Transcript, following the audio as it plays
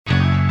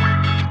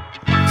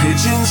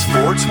Pigeons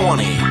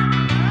 420.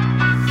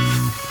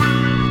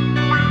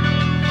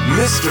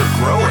 Mr.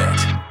 Grow It.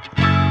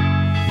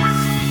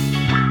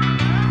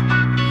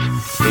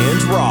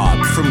 And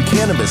Rob from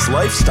Cannabis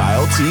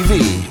Lifestyle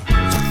TV.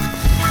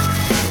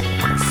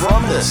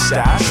 From the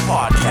Stash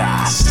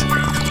Podcast.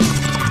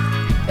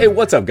 Hey,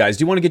 what's up, guys?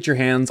 Do you want to get your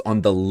hands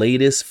on the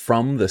latest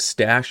From the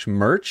Stash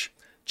merch?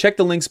 Check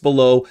the links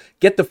below,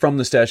 get the From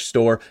the Stash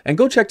store, and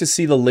go check to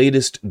see the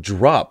latest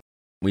drop.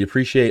 We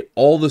appreciate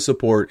all the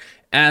support,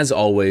 as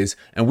always,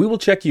 and we will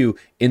check you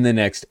in the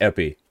next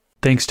epi.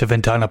 Thanks to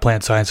Ventana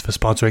Plant Science for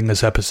sponsoring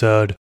this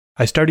episode.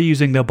 I started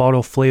using the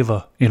bottle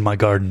Flava in my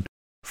garden.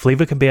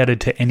 Flava can be added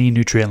to any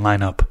nutrient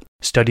lineup.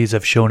 Studies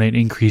have shown an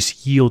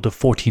increased yield of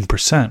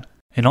 14%,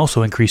 and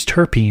also increased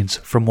terpenes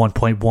from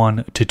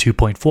 1.1 to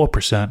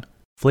 2.4%.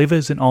 Flava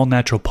is an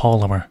all-natural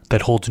polymer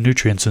that holds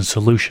nutrients in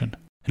solution.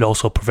 It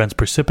also prevents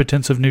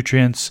precipitance of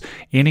nutrients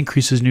and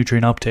increases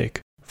nutrient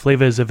uptake.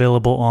 Flava is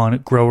available on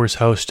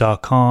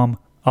growershouse.com.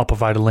 I'll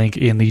provide a link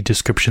in the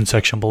description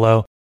section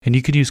below, and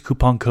you can use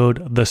coupon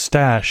code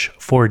THESTASH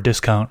for a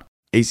discount.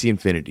 AC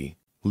Infinity,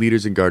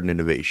 leaders in garden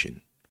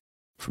innovation.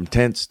 From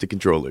tents to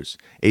controllers,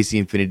 AC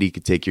Infinity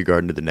can take your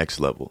garden to the next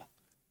level.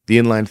 The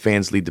inline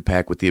fans lead the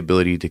pack with the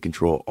ability to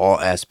control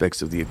all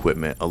aspects of the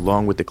equipment,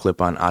 along with the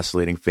clip-on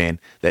oscillating fan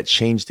that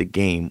changed the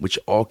game, which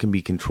all can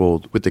be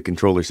controlled with the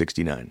Controller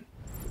 69.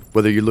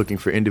 Whether you're looking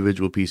for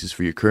individual pieces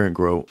for your current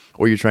grow,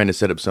 or you're trying to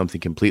set up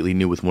something completely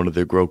new with one of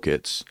their grow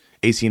kits,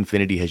 AC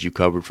Infinity has you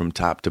covered from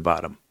top to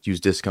bottom. Use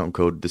discount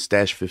code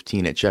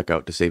THESTASH15 at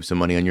checkout to save some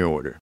money on your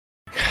order.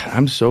 I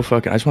just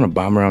want to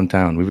bomb around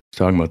town. We were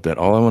talking about that.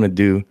 All I want to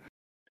do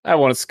I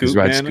want to scoot, is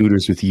ride man.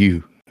 scooters with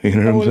you. You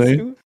know what I'm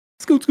saying?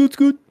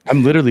 Scoot.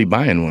 I'm literally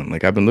buying one.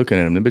 Like, I've been looking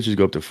at them. The bitches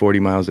go up to 40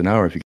 miles an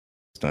hour if you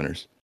get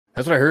stunners.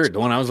 That's what I heard. The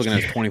one I was looking at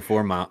is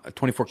 24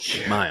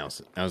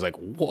 miles. I was like,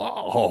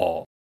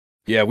 whoa.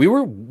 Yeah, we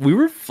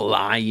were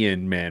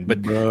flying, man.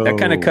 But Bro. that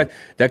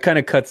kind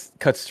of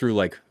cuts through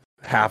like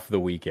half the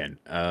weekend.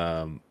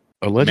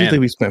 Allegedly,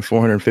 we spent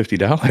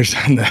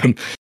 $450 on them.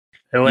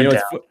 It went You know,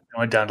 down. It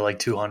went down to like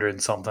 200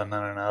 and something.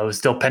 I don't know. It was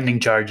still pending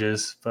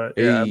charges, but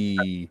yeah,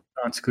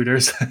 on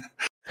scooters.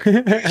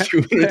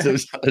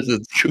 Scooters.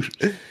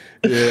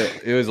 Yeah,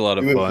 it was a lot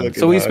of fun.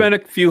 So we spent a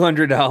few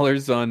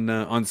 $100s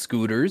on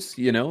scooters.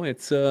 You know,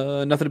 it's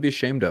nothing to be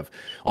ashamed of.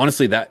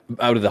 Honestly, that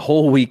out of the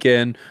whole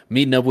weekend,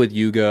 meeting up with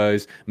you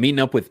guys, meeting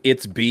up with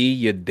It's B,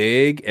 you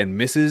dig, and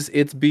Mrs.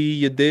 It's B,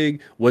 you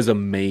dig, was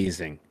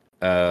amazing.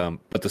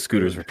 But the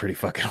scooters were pretty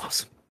fucking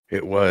awesome.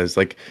 It was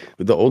like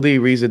the only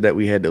reason that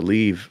we had to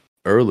leave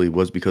early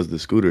was because of the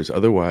scooters.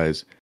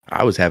 Otherwise,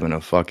 I was having a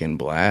fucking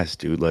blast,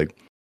 dude. Like,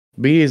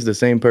 B is the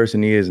same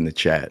person he is in the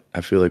chat.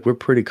 I feel like we're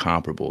pretty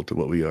comparable to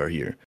what we are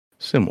here.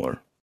 Similar.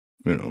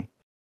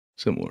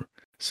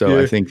 So Yeah.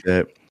 I think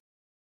that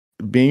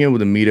being able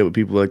to meet up with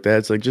people like that,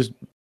 it's like just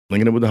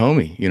linking up with the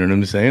homie. You know what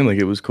I'm saying? Like,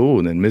 it was cool.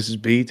 And then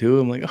Mrs. B too.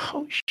 I'm like,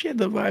 oh shit,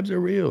 the vibes are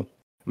real.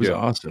 It was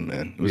awesome,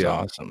 man. It was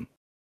awesome.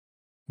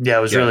 Yeah,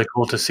 it was really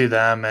cool to see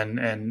them.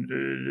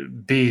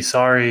 And B,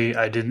 sorry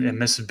I didn't, and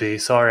Mrs. B,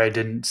 sorry I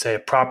didn't say a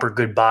proper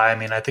goodbye. I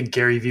mean, I think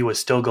Gary Vee was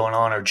still going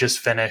on or just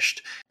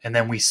finished, and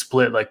then we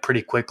split like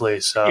pretty quickly.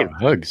 So Yeah,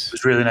 hugs. it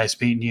was really nice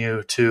meeting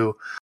you too,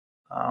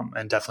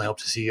 and definitely hope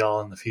to see y'all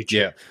in the future.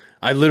 Yeah,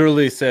 I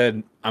literally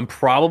said I'm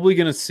probably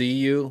gonna see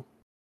you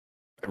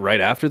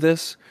right after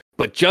this,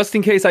 but just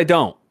in case I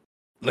don't,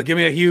 like, give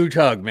me a huge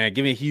hug, man.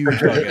 Give me a huge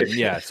hug. And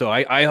yeah, so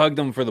I hugged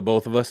them for the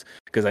both of us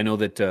because I know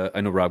that I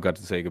know Rob got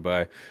to say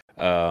goodbye.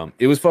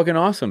 It was fucking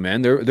awesome,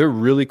 man. They're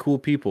really cool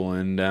people,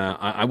 and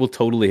I will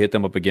totally hit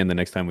them up again the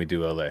next time we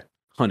do LA.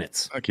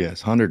 Hundreds. Fuck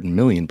yes,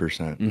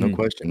 100,000,000%. No Mhm.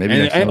 question. Maybe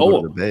And- next time and-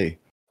 we'll go to the Bay.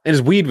 And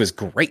his weed was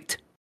great.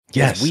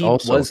 Yes, weed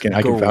also, was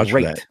I can vouch for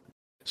great. that.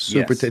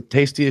 Super Yes.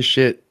 tastiest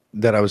shit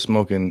that I was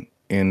smoking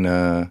in,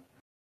 I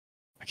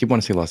keep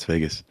wanting to say Las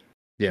Vegas.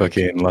 Yeah.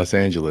 Fucking Los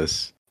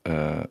Angeles.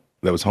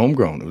 That was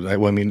homegrown. It was,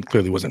 well, I mean,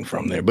 clearly wasn't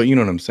from there, but you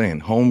know what I'm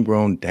saying?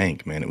 Homegrown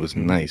dank, man. It was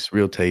nice,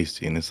 real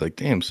tasty. And it's like,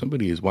 damn,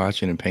 somebody is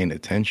watching and paying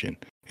attention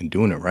and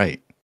doing it right.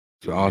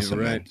 It's awesome,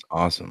 man. right. It's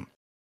awesome.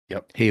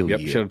 Yep. Hell Yep.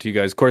 yeah. Shout out to you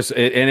guys, of course,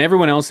 and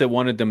everyone else that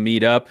wanted to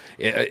meet up.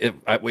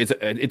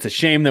 It's a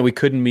shame that we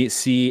couldn't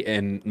see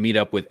and meet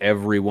up with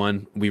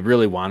everyone. We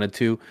really wanted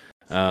to.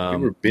 We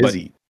were but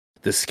busy.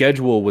 the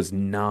schedule was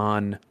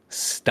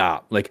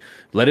non-stop. Like,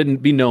 let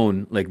it be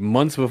known, like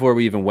months before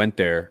we even went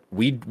there,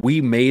 we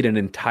made an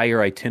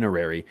entire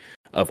itinerary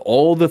of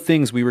all the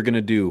things we were going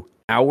to do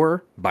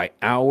hour by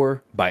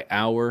hour by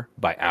hour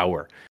by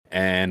hour.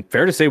 And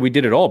fair to say we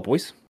did it all,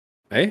 boys.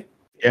 Hey?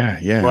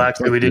 Yeah. Well,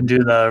 actually, we didn't do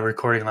the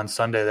recording on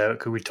Sunday, though,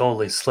 because we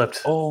totally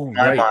slipped. Oh,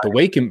 My right. mind. The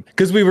Waken,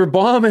 because we were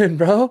bombing,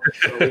 bro.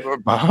 We were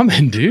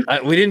bombing, dude.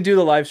 We didn't do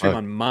the live stream Fuck.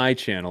 on my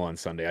channel on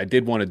Sunday. I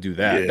did want to do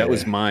that. Yeah. That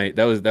was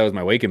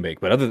my Wake and Bake.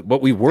 But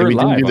we were And we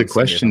live. didn't do on the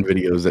question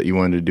Sunday. videos that you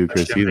wanted to do,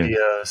 Chris, Question either.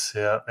 videos.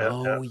 Yeah.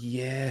 Oh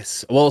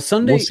yes. Well,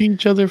 Sunday We'll see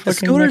each other the fucking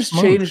scooters next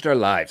month. changed our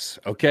lives.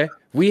 Okay,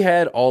 We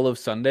had all of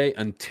Sunday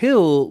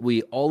until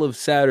we all of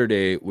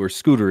Saturday were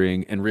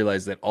scootering and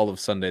realized that all of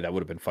Sunday that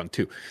would have been fun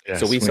too. Yeah,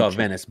 so we swing saw kick.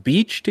 Venice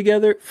Beach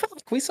together.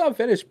 Fuck, we saw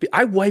Venice.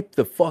 I wiped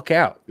the fuck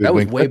out. Dude, that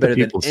was Wink, way let the better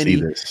than people see any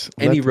this.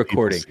 Let the people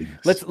recording. see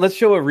this. Let's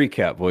show a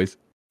recap, boys.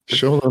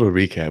 show a little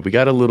recap. We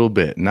got a little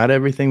bit, not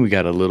everything. We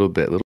got a little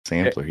bit, little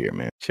sampler here,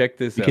 man. Check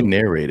this You out. can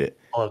narrate it.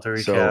 I'll have to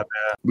recap. So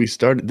we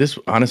started this.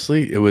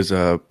 Honestly, it was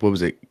what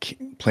was it?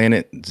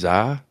 Planet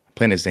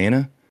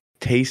Zana,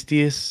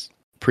 tastiest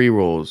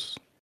pre-rolls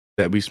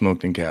that we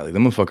smoked in Cali.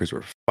 Them motherfuckers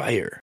were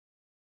fire.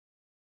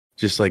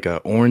 Just like a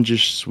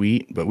orangish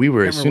sweet, but we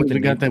were as soon as we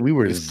got that, we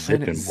were It was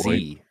zipping, Planet boy.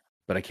 Z,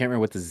 but I can't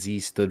remember what the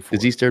Z stood for.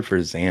 The Z stood for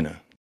Xana.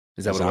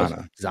 Is that what it was?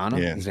 Zana.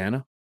 Zana? Yeah.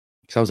 Xana?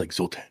 So I was like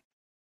Zoltan.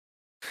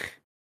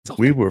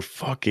 We were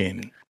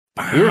fucking.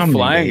 We were bombing,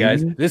 flying,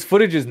 guys. baby. This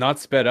footage is not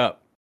sped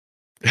up.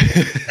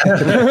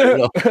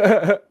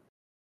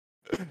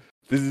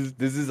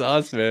 This is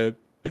us, man.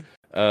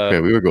 Yeah,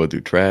 we were going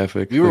through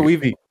traffic. We were Look at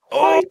weaving. me.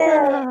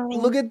 Oh,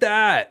 look at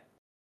that!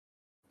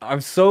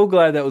 I'm so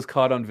glad that was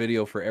caught on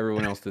video for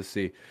everyone else to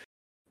see.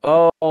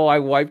 Oh, I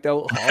wiped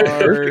out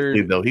Perfectly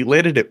hard. though. He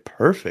landed it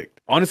perfect.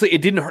 Honestly,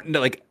 it didn't hurt.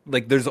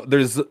 Like there's.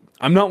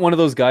 I'm not one of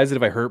those guys that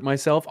if I hurt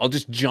myself, I'll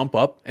just jump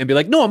up and be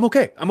like, "No, I'm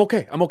okay. I'm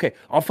okay. I'm okay."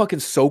 I'll fucking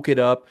soak it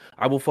up.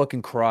 I will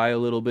fucking cry a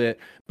little bit.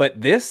 But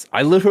this,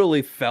 I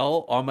literally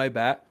fell on my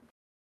back.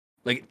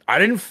 Like I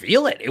didn't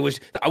feel it.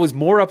 I was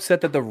more upset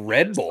that the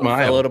Red Bull Smile.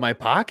 fell out of my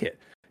pocket.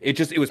 It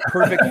was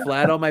perfect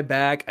flat on my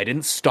back. I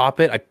didn't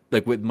stop it. I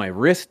like with my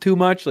wrist too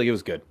much. Like it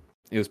was good.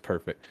 It was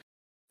perfect.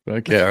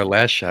 Okay, our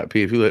last shot,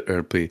 P. If you let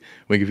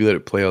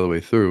it play all the way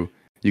through,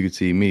 you could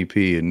see me,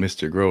 P, and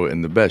Mr. Grow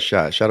in the best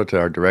shot. Shout out to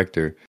our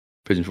director,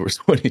 Pigeon Force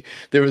 20.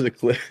 There was a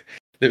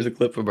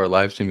clip from our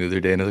live stream the other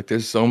day, and I was like,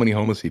 "There's so many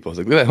homeless people." I was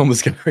like, "Look at that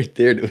homeless guy right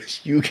there." It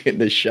was you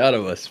getting a shot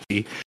of us,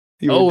 P.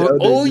 You were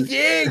down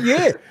there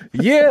just-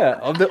 yeah.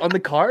 On the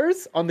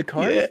cars,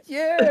 Yeah.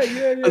 yeah.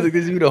 I was like,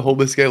 "There's even a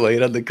homeless guy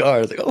laying on the car."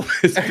 I was like, "Oh,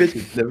 it's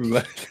pigeons." Never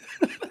mind.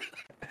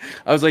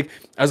 I was like,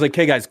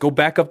 "Okay, guys, go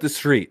back up the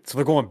street." So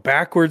they're going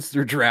backwards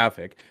through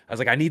traffic. I was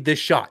like, "I need this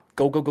shot.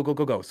 Go."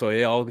 So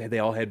they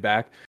all head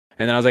back,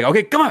 and then I was like,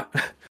 "Okay, come on!"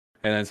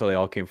 And then so they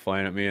all came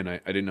flying at me, and I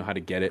didn't know how to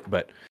get it.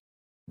 But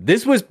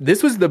this was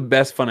the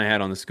best fun I had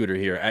on the scooter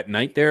here at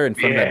night there in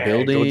front of that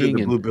Go building. through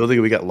the blue building,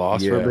 and we got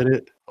lost for a Yeah.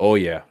 minute. Oh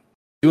yeah,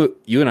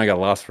 you and I got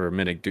lost for a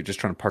minute, dude, just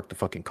trying to park the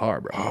fucking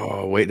car, bro.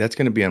 Oh wait, that's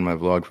gonna be on my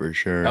vlog for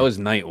sure. That was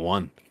night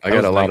one. I That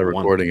got was a lot night of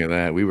one. recording of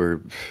that. We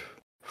were,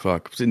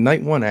 fuck. See,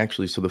 night one,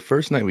 actually. So the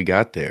first night we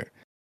got there,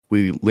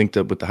 we linked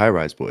up with the High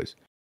Rise boys.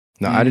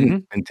 Now, I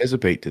didn't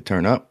anticipate to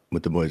turn up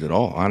with the boys at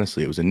all.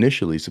 Honestly, it was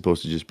initially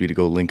supposed to just be to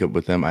go link up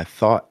with them. I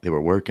thought they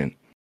were working.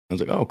 I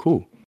was like, oh,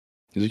 cool.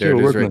 He's like, There yeah,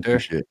 it we're is working right on some there.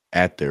 shit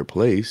at their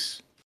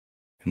place.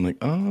 I'm like,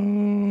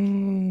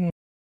 oh.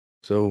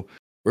 So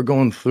we're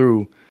going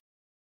through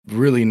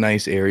really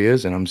nice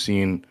areas, and I'm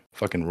seeing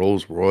fucking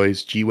Rolls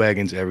Royce,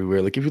 G-Wagons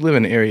everywhere. Like, if you live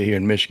in an area here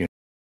in Michigan,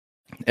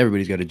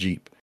 everybody's got a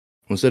Jeep.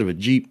 Well, instead of a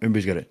Jeep,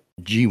 everybody's got a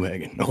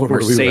G-Wagon.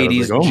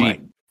 Mercedes oh my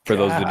Jeep. For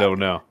those that God. don't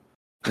know.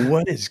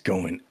 what is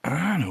going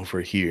on over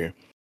here?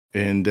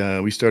 And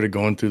we started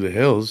going through the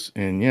hills,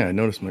 and yeah, I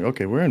noticed, I'm like,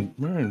 okay, we're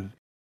in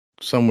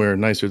somewhere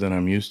nicer than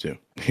I'm used to.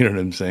 You know what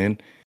I'm saying?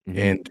 Mhm.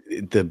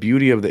 And the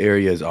beauty of the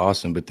area is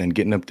awesome, but then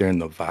getting up there in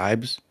the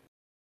vibes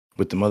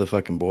with the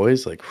motherfucking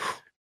boys, like,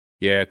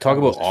 Yeah, talk That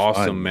about was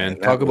awesome, fun, man. man.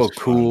 That Talk was about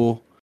fun.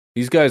 cool.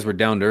 These guys were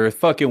down to earth.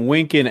 Fucking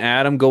Wink and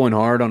Adam going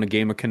hard on a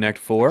game of Connect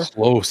 4.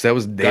 close. That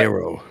was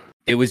narrow.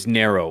 It was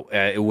narrow.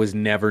 It was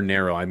never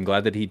narrow. I'm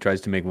glad that he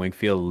tries to make Wink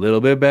feel a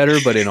little bit better,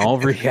 but in all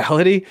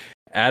reality,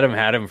 Adam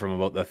had him from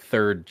about the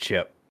third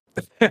chip.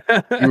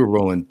 You were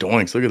rolling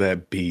doinks. Look at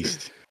that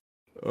beast.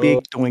 Big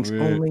Oh, doinks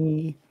man.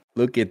 only.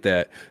 Look at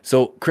that.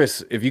 So,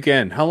 Chris, if you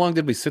can, how long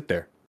did we sit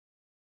there?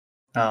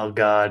 Oh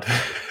God.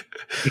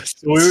 So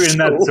we were in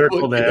that So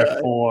circle there good.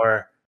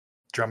 for,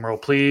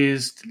 drumroll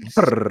please,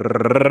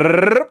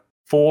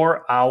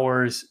 4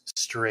 hours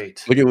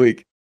straight. Look at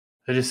Week.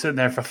 They're just sitting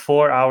there for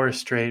 4 hours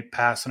straight,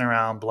 passing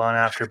around blunt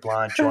after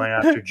blunt, joint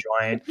after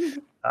joint,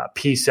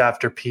 piece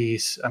after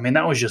piece. I mean,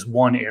 that was just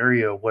one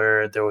area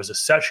where there was a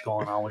sesh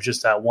going on, was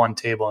just that one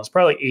table. And it's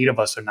probably 8 of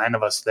us or 9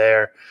 of us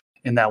there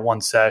in that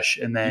one sesh.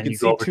 And then can you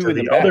go see over two to in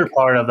the the other back.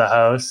 part of the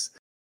house,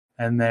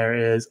 and there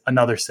is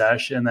another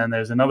sesh. And then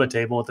there's another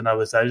table with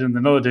another sesh, and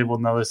another table with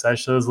another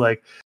sesh. So it was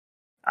like,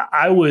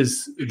 I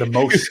was the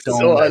most So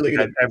stoned I look think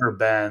at I've ever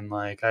been.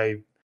 Like, I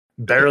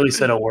barely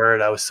said a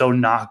word. I was so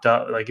knocked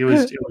up. Like, it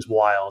was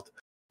wild.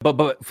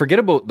 But forget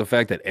about the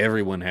fact that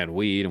everyone had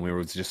weed and we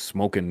were just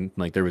smoking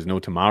like there was no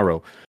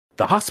tomorrow.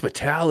 The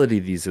hospitality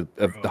of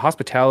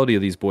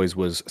these boys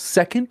was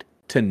second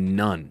to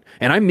none,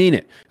 and I mean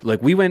it.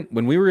 Like when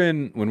we were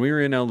in LA, when we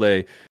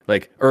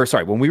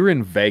were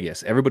in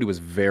Vegas, everybody was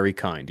very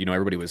kind. You know,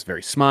 everybody was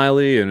very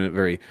smiley and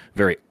very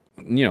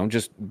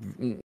just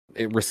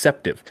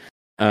receptive.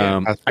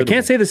 I hospitable.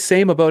 can't say the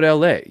same about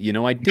LA. You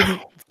know, I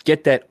didn't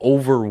get that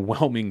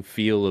overwhelming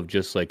feel of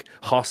just like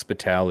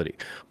hospitality.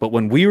 But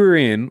when we were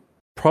in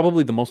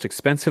probably the most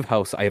expensive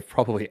house I have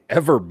probably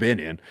ever been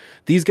in.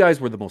 These guys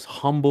were the most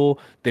humble.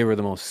 They were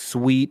the most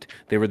sweet.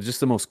 They were just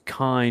the most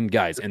kind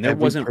guys. And there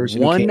Every wasn't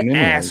person who came one in was.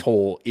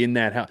 asshole in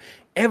that house.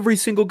 Every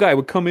single guy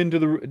would come into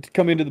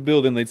the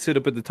building. They'd sit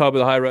up at the top of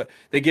the high rise.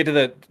 They'd get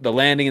to the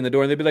landing in the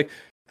door, and they'd be like,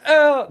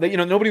 "Oh,"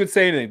 nobody would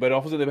say anything, but all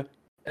of a sudden,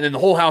 and then the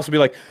whole house would be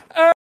like,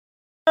 "Oh,"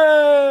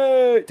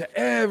 to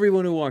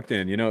everyone who walked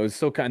in. It was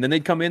so kind. And then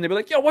they'd come in, they'd be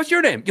like, "Yo, what's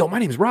your name?" "Yo, my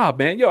name's Rob,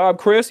 man." "Yo, I'm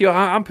Chris." "Yo,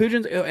 I'm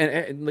Pigeons."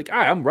 And like,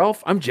 "Hi, I'm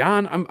Ralph." "I'm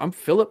John." I'm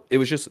Philip." It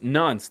was just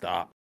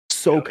nonstop.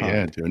 So Oh, kind.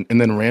 yeah, dude. And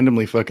then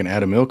randomly fucking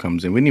Adam Hill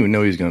comes in. We didn't even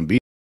know he was going to be.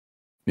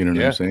 You know what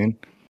Yeah. I'm saying?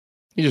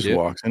 He just Yeah.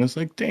 walks in. It's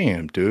like,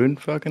 damn, dude,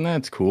 fucking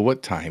that's cool.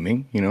 What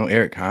timing?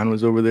 Eric Hahn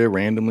was over there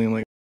randomly,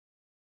 like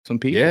some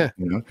people. Yeah.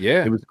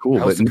 Yeah. It was cool,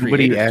 House but of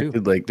nobody creators, too.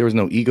 acted like there was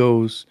no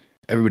egos.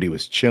 Everybody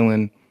was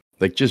chilling.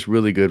 Like, just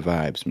really good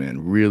vibes,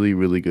 man. Really,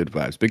 really good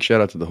vibes. Big shout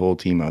out to the whole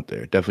team out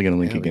there. Definitely going to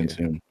link Hell again yeah.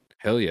 soon.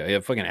 Hell yeah. Yeah,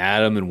 fucking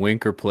Adam and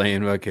Winker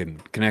playing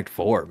fucking Connect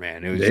 4,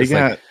 man. It was They just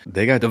like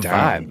got the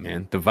down. vibe,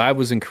 man. The vibe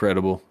was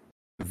incredible.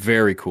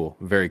 Very cool.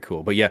 Very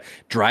cool. But yeah,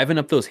 driving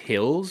up those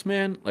hills,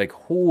 man, like,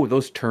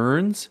 those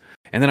turns.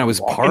 And then I was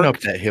Walking up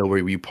parked. that hill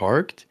where we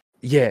parked.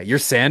 Yeah, your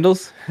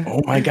sandals.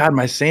 Oh my god,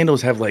 my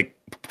sandals have like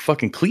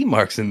fucking cleat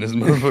marks in this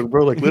motherfucker,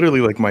 bro. Like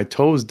literally, like my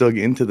toes dug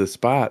into the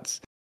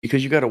spots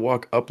because you got to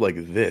walk up like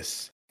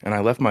this. And I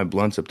left my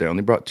blunts up there. I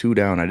only brought 2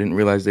 down. I didn't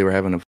realize they were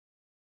having a.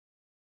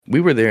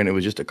 We were there and it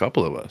was just a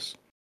couple of us.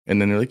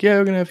 And then they're like, "Yeah,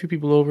 we're gonna have a few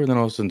people over." And then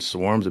all of a sudden,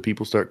 swarms of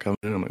people start coming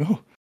in. I'm like, "Oh,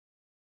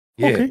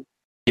 Yeah. okay."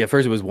 Yeah,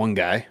 first it was one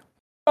guy.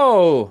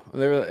 Oh,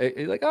 they were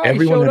like, "Oh, he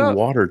Everyone showed had up."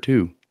 water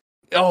too.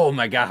 Oh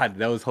my god,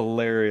 that was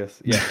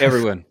hilarious. Yeah,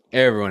 everyone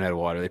had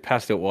water. They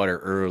passed out water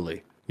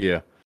early.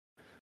 Yeah.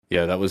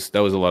 Yeah, that was a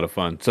lot of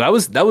fun. So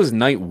that was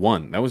night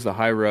 1. That was the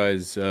high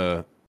rise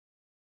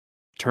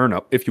turn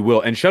up, if you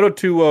will. And shout out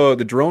to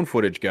the drone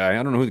footage guy.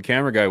 I don't know who the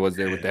camera guy was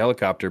there with the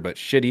helicopter, but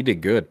shit, he did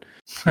good.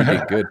 He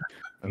did good.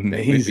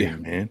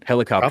 Amazing, man.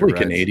 Helicopter Probably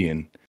rides.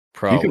 Canadian.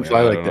 Probably. You can fly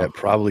I like don't that. know.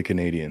 Probably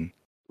Canadian.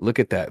 Look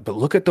at that. But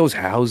look at those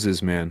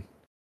houses, man.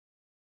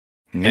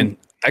 Mm. And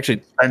actually,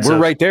 Expensive. we're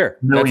right there.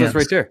 That's Millions. us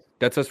right there.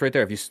 That's us right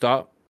there. If you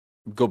stop,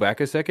 go back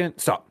a second,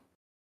 stop.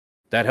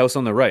 That house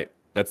on the right,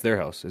 that's their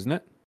house, isn't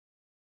it?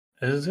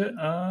 Is it?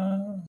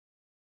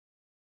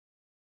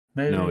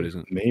 Maybe. No, it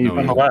isn't. Maybe. No, it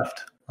On the isn't.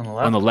 left. On the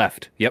left. On the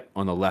left. Yep,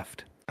 on the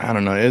left. I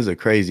don't know. It is a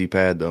crazy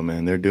pad though,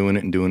 man. They're doing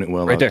it and doing it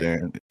well Right out there. there.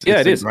 Yeah,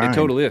 It's it a is. It grind.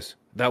 totally is.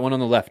 That one on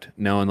the left.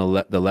 Now on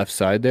the left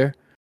side there.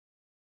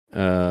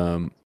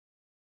 Well,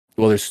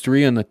 there's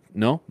 3 on the.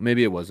 No,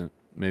 maybe it wasn't.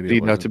 Maybe it See,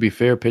 now, wasn't. to be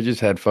fair, Pidgeys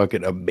had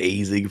fucking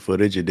amazing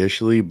footage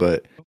initially,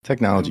 but I don't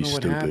technology's know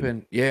what stupid.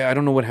 happened. Yeah, I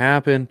don't know what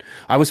happened.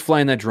 I was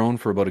flying that drone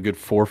for about a good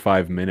 4 or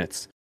 5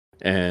 minutes,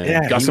 and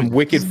Yeah, got he some was-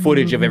 wicked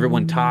footage of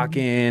everyone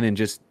talking and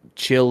just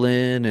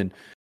chilling, and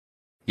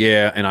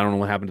yeah, and I don't know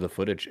what happened to the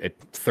footage at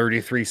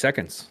 33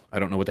 seconds. I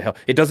don't know what the hell.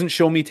 It doesn't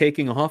show me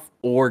taking off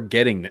or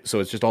getting it, so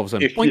it's just all of a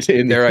sudden,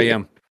 boink, there I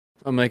am.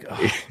 I'm like,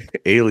 oh,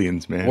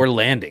 Aliens, man. we're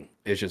landing.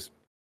 It's just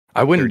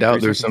I wouldn't 33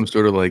 doubt there's some seconds.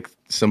 sort of like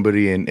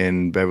somebody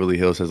in Beverly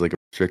Hills has like a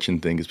restriction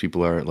thing because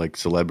people are like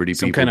celebrity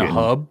some people. kind of getting-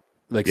 hub,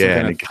 like Yeah,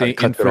 some and kind they of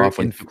thing, cut it off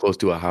when too close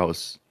to a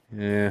house.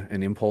 yeah,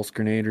 an impulse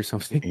grenade or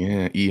something.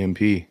 Yeah,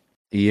 EMP.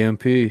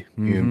 EMP. Mhm.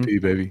 EMP,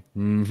 baby.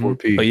 Mhm.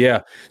 4P. But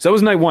yeah, so that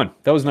was night 1.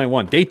 That was night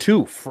 1. Day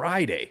 2,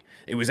 Friday.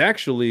 It was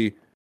actually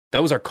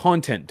that was our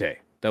content day.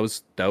 That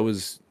was We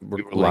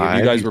were you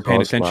live. guys You were saw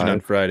paying us attention on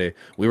live. Friday.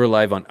 We were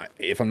live on,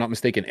 if I'm not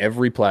mistaken,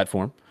 every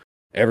platform.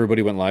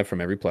 Everybody went live from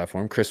every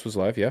platform. Chris was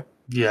live, yeah.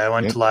 Yeah, I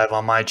went Yep. live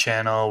on my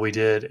channel. We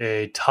did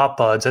a Top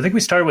Buds. I think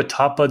we started with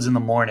Top Buds in the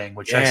morning,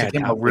 which Yeah, actually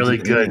came Top out Buds really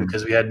in the good AM.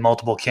 because we had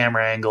multiple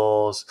camera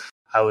angles.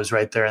 I was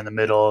right there in the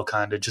middle,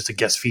 kind of just a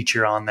guest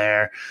feature on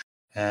there.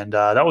 And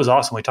that was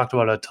awesome. We talked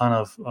about a ton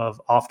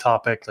of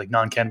off-topic, like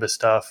non-cannabis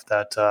stuff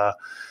that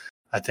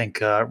I think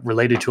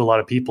related to a lot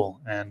of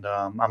people. And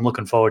I'm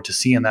looking forward to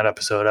seeing that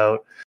episode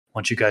out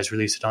once you guys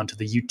release it onto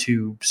the I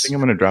YouTubes. think I'm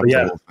gonna drop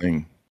Yeah. the whole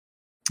thing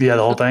Yeah,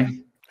 the whole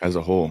thing. as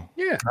a whole.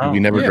 Yeah. Oh, we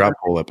never yeah. drop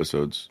whole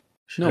episodes.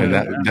 No, and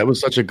yeah. that was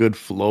such a good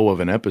flow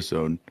of an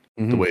episode,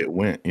 the Mhm. way it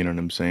went. You know what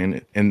I'm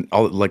saying? And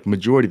all like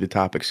majority of the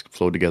topics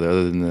flowed together,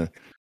 other than the.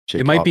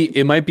 It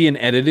might be an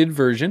edited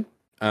version.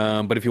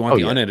 But if you want Oh,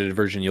 the yeah. unedited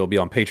version, you'll be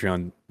on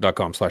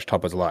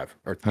patreon.com/topbudslive.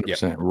 Or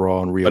 100% yeah.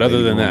 raw and real. But other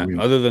baby, than raw that,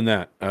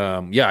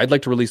 and real. yeah, I'd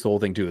like to release the whole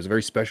thing too. It was a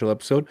very special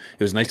episode.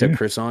 It was nice to Yeah. have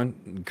Chris on.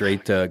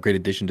 Great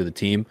addition to the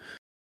team.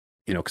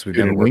 Because we've Dude,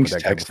 never and worked Wings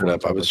with that guy texted before.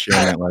 up. I was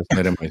sharing that last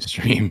night on my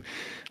stream.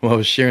 Well, I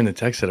was sharing the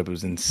text setup. It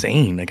was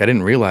insane. Like I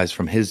didn't realize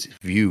from his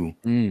view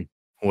Mm.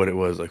 what it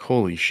was. Like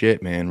holy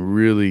shit, man!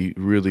 Really,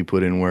 really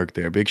put in work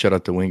there. Big shout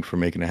out to Wink for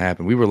making it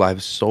happen. We were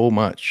live so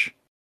much.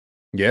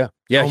 Yeah,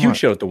 So huge much.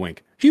 shout out to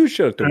Wink. Huge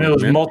shout out to And it Wink,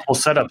 was man. multiple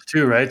setups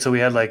too, right? So we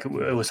had like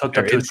it was hooked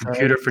up to his Inside.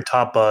 computer for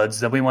Top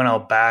Buds. Then we went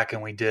out back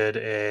and we did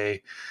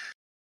a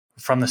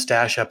from the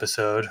stash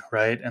episode,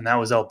 right? And that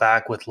was out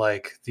back with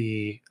like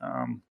the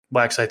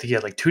well, actually, I think he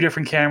had like 2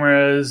 different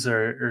cameras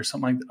or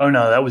something like. Oh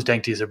no, that was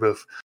Dank Teaser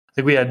Booth. I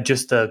think we had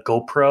just the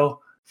GoPro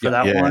for Yeah.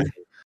 that Yeah. one,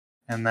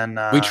 And then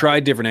We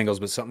tried different angles,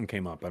 but something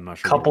came up. I'm not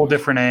sure. couple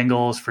different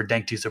angles for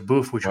Dank Teaser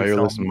Booth, which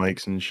Wireless we filmed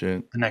mics and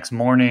shit. the next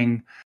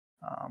morning.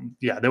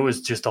 There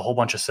was just a whole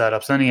bunch of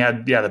setups. Then he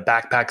had the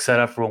backpack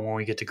setup for when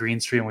we get to Green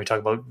Street and we talk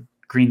about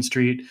Green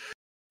Street.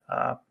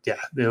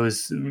 There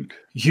was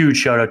huge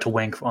shout out to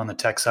Wink on the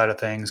tech side of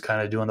things,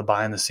 kind of doing the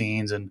behind the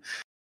scenes and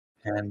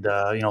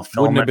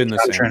filming, have been the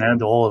same. capturing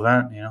the whole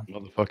event.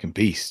 Motherfucking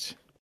beast.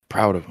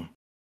 Proud of him.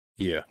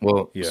 Yeah.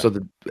 Well, Yeah. so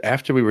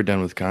after we were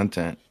done with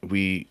content,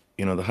 the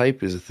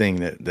hype is a thing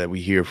that we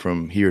hear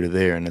from here to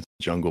there, and it's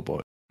Jungle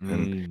Boy.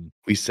 And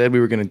we said we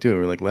were going to do it.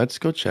 We're like, let's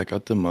go check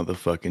out the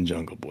motherfucking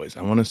Jungle Boys.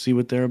 I want to see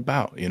what they're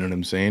about. You know what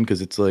I'm saying?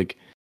 Because it's like,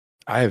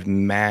 I have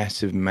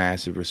massive,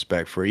 massive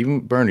respect for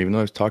Burner, even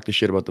though I've talked the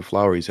shit about the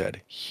flower he's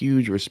had.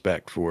 Huge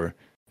respect for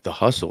the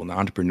hustle and the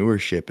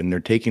entrepreneurship, and they're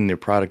taking their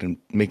product and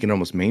making it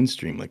almost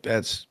mainstream. Like,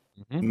 that's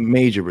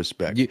major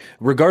respect.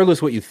 Regardless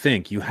what you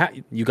think, you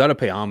got to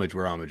pay homage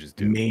where homage is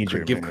due. Major,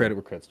 Give man. credit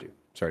where credit's due.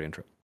 Sorry to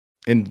interrupt.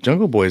 And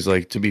Jungle Boys,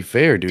 like, to be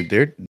fair, dude,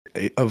 they're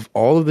of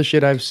all of the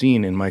shit I've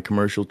seen in my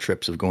commercial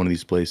trips of going to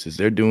these places,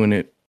 they're doing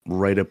it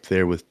right up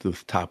there with the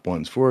top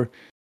ones for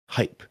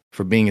hype,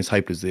 for being as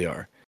hyped as they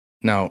are.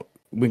 Now,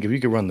 Wink, if you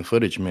could run the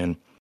footage, man,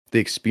 the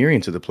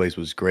experience of the place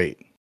was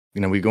great.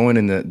 We go in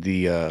and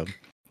the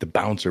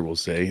bouncer will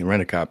say, and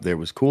Rent-A-Cop there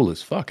was cool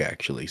as fuck,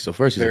 actually. So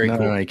first he's Very like,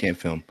 cool. no, you can't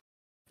film.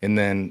 And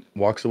then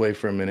walks away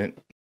for a minute,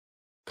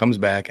 comes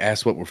back,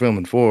 asks what we're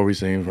filming for. We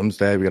say, from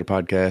staff, we got a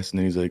podcast. And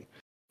then he's like,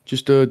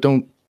 just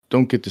don't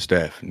get the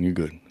staff and you're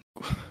good.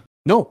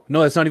 No,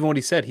 that's not even what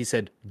he said. He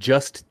said,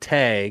 just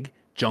tag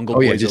Jungle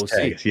Boys OC.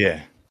 Tag. Yeah.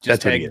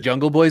 Just That's what he tag is.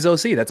 Jungle Boys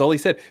OC. That's all he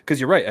said. Because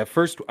you're right. At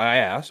first, I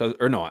asked. I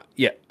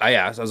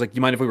was like,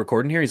 "You mind if we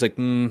record in here?" He's like,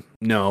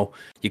 "No,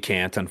 you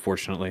can't,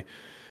 unfortunately."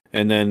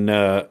 And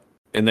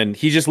then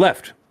he just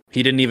left.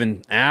 He didn't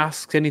even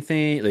ask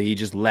anything. Like, he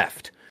just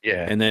left.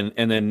 Yeah. And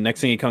then next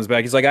thing he comes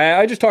back, he's like,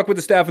 "I just talked with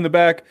the staff in the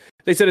back.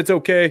 They said it's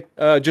okay.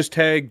 Just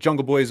tag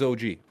Jungle Boys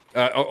OC."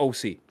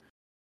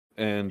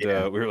 And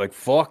we were like,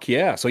 "Fuck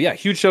yeah!" So yeah,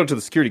 huge shout out to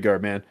the security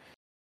guard, man.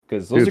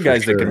 Because those Dude, are for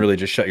guys that can sure. really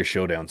just shut your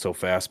show down so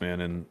fast,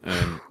 man. And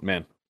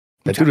man,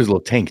 That dude is a little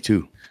tank,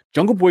 too.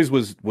 Jungle Boys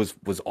was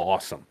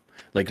awesome.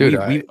 Like,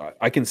 Dude,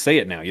 I can say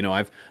it now.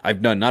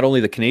 I've done not only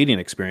the Canadian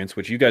experience,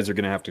 which you guys are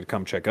going to have to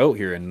come check out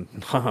here in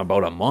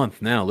about a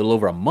month now, a little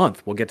over a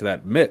month. We'll get to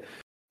that in a bit.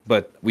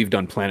 But we've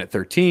done Planet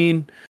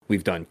 13,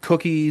 we've done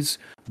Cookies,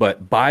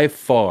 but by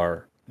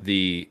far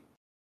the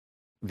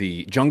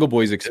Jungle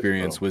Boys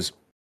experience was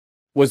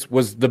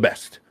the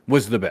best.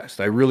 Was the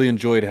best. I really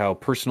enjoyed how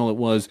personal it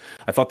was.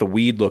 I thought the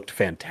weed looked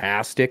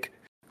fantastic.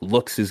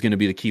 Looks is going to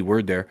be the key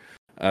word there.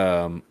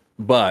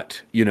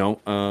 But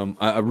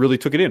I really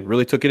took it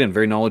in.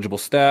 Very knowledgeable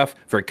staff,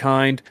 very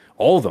kind.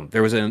 All of them.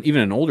 There was even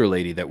an older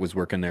lady that was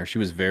working there. She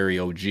was very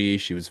OG.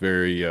 She was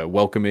very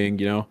welcoming.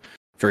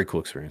 Very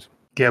cool experience.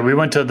 Yeah, we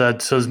went to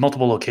so there's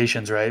multiple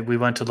locations, right? We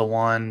went to the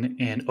one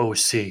in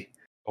OC.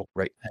 Oh,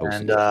 right.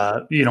 And,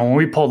 when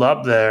we pulled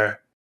up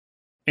there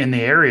in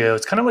the area,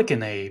 it's kind of like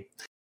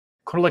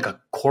a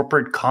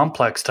corporate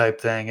complex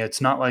type thing. It's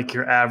not like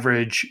your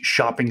average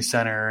shopping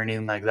center or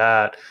anything like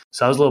that.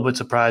 So I was a little bit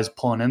surprised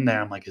pulling in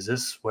there. I'm like, is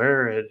this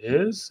where it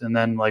is? And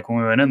then like when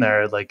we went in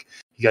there, like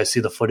you guys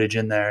see the footage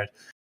in there,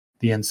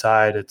 the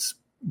inside, it's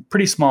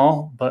pretty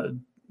small, but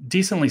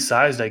decently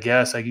sized, I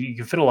guess. Like you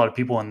can fit a lot of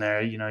people in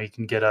there. You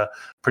can get a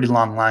pretty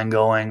long line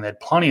going. They had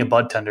plenty of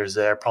bud tenders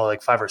there, probably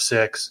like 5 or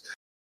 6.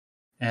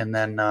 And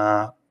then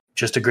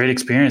just a great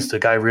experience. The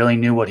guy really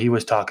knew what he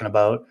was talking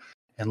about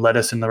and led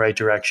us in the right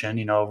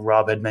direction.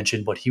 Rob had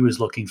mentioned what he was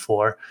looking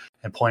for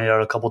and pointed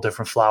out a couple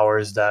different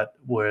flowers that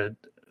was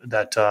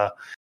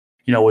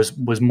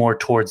more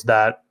towards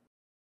that.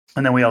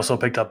 And then we also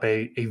picked up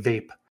a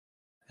vape.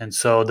 And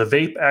so the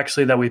vape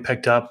actually that we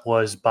picked up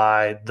was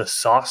by The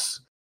Sauce.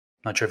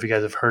 Not sure if you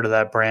guys have heard of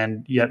that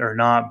brand yet or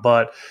not,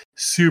 but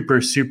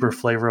super, super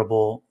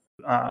flavorful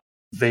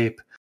vape.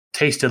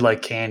 Tasted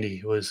like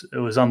candy. It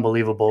was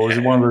unbelievable. It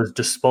was one of those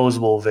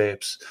disposable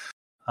vapes.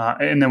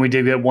 And then we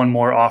did get one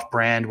more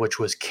off-brand, which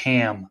was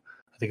Cam.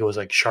 I think it was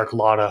like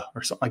Sharklata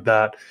or something like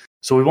that.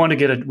 So we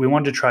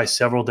wanted to try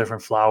several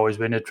different flowers.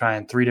 We ended up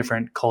trying 3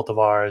 different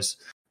cultivars.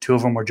 2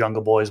 of them were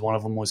Jungle Boys. 1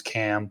 of them was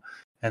Cam.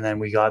 And then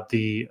we got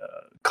the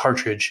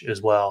cartridge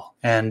as well.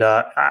 And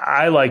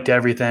I liked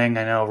everything.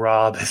 I know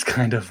Rob is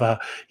kind of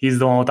he's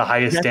the one with the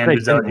highest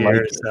standards out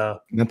here. So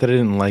not that I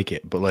didn't like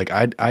it, but like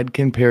I'd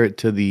compare it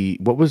to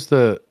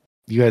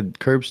you had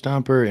Curb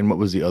Stomper and what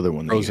was the other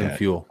one? Frozen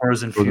Fuel.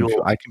 Frozen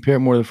Fuel. I compare it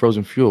more to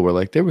Frozen Fuel, where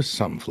like there was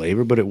some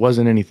flavor, but it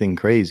wasn't anything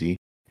crazy,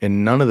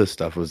 and none of the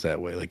stuff was that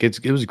way. Like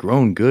it was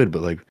grown good,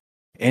 but like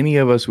any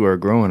of us who are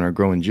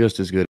growing just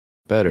as good,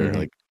 better. Mm-hmm.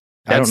 Like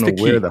That's I don't know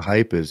the where key. the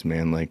hype is,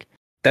 man. Like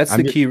That's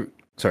the key.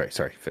 Sorry,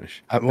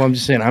 finish. I'm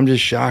just saying, I'm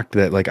just shocked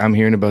that like I'm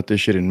hearing about this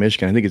shit in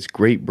Michigan. I think it's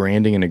great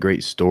branding and a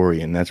great story,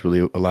 and that's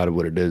really a lot of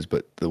what it is.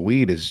 But the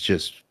weed is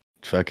just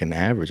fucking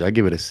average. I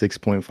give it a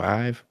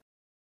 6.5.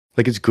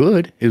 Like it's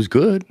good. It was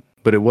good,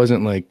 but it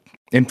wasn't like.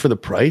 And for the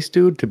price,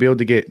 dude, to be able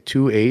to get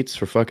 2 8s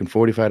for fucking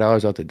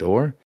 $45 out the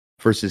door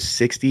versus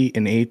 60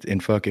 an eighth in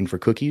fucking for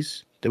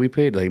cookies that we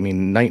paid. Like, I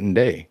mean, night and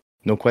day,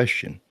 no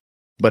question.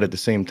 But at the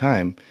same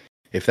time,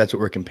 if that's what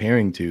we're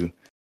comparing to,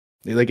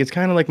 like, it's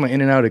kind of like my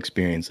In-N-Out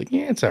experience. Like,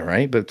 yeah, it's all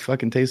right, but it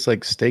fucking tastes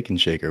like Steak and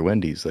Shake or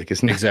Wendy's. Like,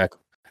 it's not, Exactly.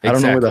 I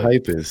don't know where the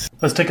hype is.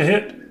 Let's take a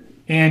hit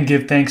and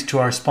give thanks to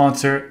our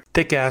sponsor,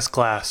 Thick Ass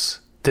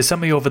Glass. They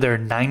sent me over their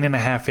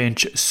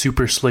 9.5-inch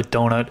super slit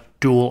donut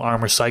dual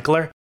arm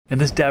recycler,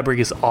 and this dab rig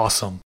is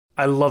awesome.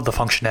 I love the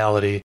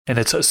functionality, and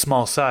its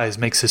small size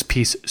makes this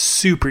piece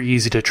super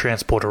easy to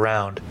transport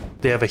around.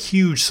 They have a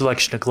huge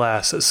selection of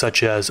glass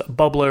such as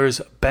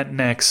bubblers, bent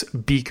necks,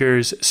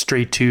 beakers,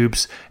 straight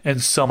tubes, and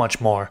so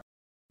much more.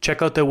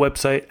 Check out their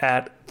website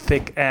at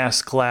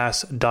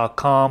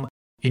thickassglass.com,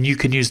 and you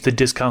can use the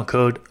discount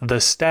code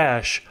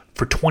THESTASH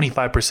for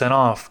 25%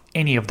 off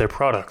any of their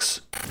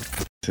products.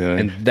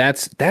 And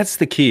that's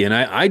the key. And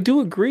I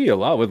do agree a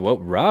lot with what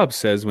Rob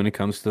says when it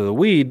comes to the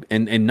weed,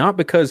 and not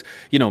because,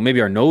 you know,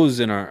 maybe our nose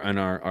and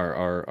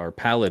our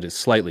palate is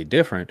slightly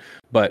different,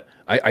 but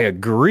I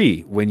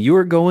agree. When you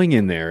are going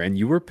in there and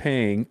you were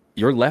paying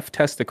your left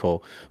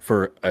testicle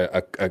for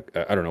a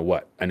I don't know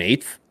what, an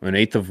eighth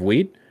of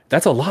weed,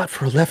 that's a lot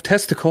for a left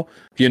testicle,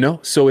 you know?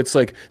 So it's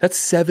like, that's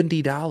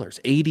 $70,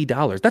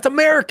 $80. That's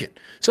American.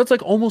 So it's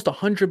like almost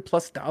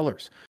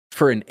 $100+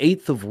 for an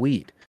eighth of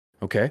weed.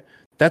 Okay.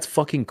 That's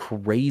fucking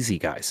crazy,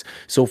 guys.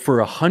 So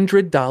for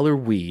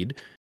 $100 weed,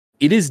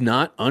 it is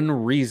not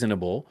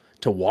unreasonable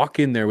to walk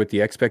in there with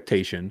the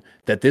expectation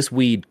that this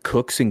weed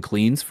cooks and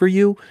cleans for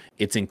you.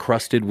 It's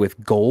encrusted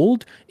with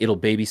gold. It'll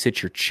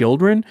babysit your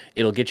children.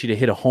 It'll get you to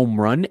hit a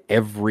home run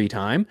every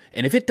time.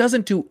 And if it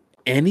doesn't do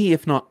any,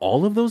 if not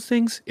all of those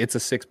things, it's a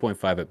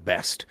 6.5 at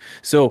best.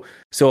 So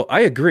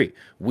I agree.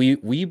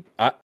 We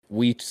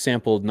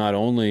sampled not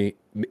only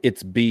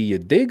It's Be Ya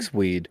Diggs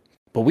weed,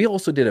 but we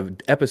also did an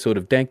episode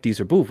of Dank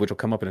Deezer Boof, which will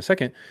come up in a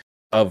second,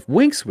 of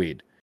Winks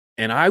weed.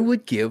 And I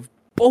would give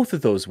both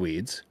of those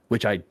weeds,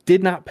 which I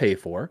did not pay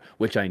for,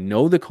 which I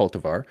know the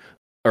cultivar,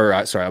 or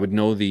I would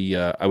know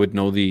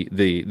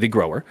the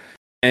grower,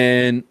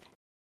 and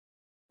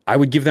I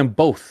would give them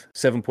both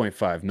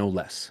 7.5, no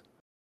less.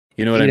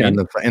 You know what I mean?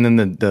 And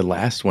then the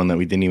last one that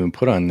we didn't even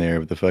put on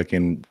there, the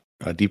fucking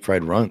deep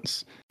fried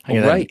runts.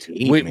 Right,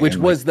 which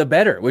was the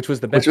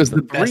best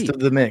of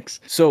the mix.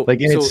 So like,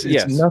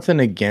 it's nothing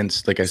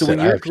against, like I said.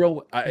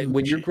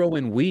 When you're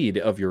growing weed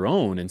of your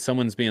own, and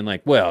someone's being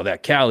like, "Well,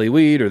 that Cali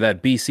weed or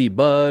that BC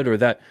bud or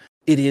that,"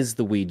 it is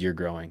the weed you're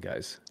growing,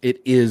 guys.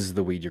 It is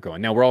the weed you're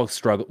growing. Now we're all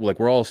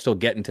we're all still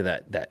getting to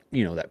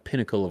that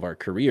pinnacle of our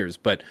careers,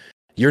 but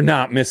you're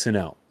not missing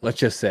out. Let's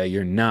just say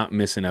you're not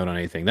missing out on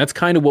anything. That's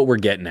kind of what we're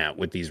getting at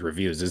with these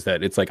reviews, is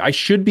that it's like, I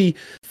should be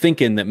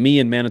thinking that me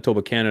in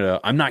Manitoba, Canada,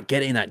 I'm not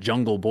getting that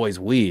Jungle Boys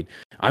weed.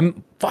 I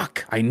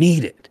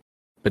need it.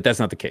 But that's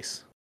not the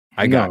case.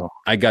 I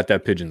got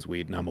that Pigeon's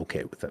weed, and I'm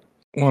okay with it.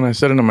 Well, and I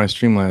said it on my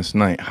stream last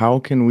night. How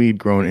can weed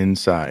grown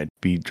inside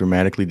be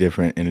dramatically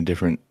different in a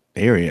different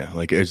area?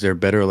 Like, is there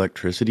better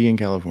electricity in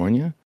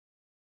California?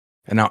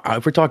 And now,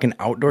 if we're talking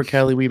outdoor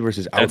Cali weed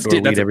versus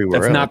outdoor weed everywhere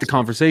else. That's not the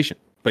conversation.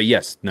 But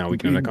yes, now we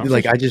can have that conversation.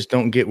 Like, I just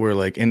don't get where,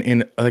 like,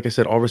 and like I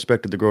said, all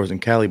respect to the growers in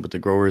Cali, but the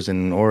growers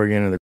in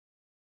Oregon and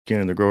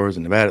the growers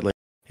in Nevada, like,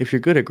 if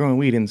you're good at growing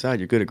weed inside,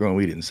 you're good at growing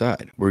weed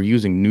inside. We're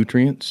using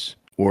nutrients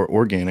or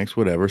organics,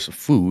 whatever, so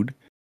food,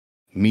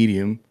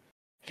 medium,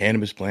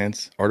 cannabis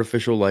plants,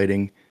 artificial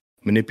lighting,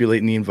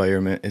 manipulating the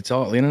environment. It's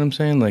all, you know what I'm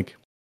saying? Like,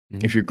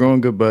 if you're growing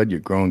good bud, you're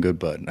growing good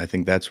bud. I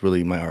think that's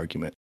really my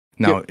argument.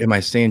 Now, am I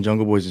saying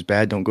Jungle Boys is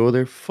bad? Don't go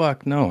there?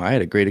 Fuck no. I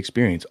had a great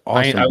experience.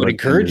 Awesome. I would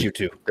encourage you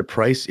to. The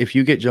price, if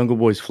you get Jungle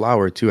Boys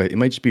flower too, it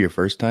might just be your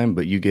first time,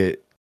 but you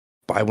get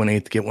buy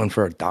 1/8, get one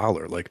for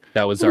 $1. Like,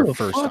 that was our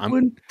first.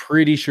 I'm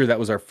pretty sure that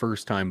was our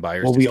first time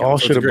buyers. Well, we all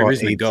should have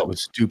bought 8. It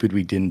was stupid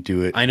we didn't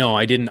do it. I know.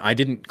 I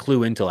didn't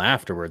clue in till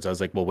afterwards. I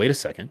was like, well, wait a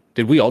second.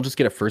 Did we all just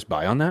get a first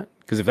buy on that?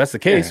 Because if that's the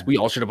case, we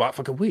all should have bought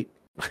fucking weed.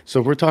 So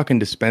if we're talking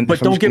but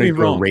don't get me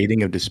wrong.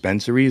 Rating of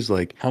dispensaries,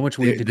 like, how much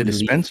weed did the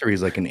dispensary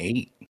is like an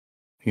 8.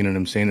 You know what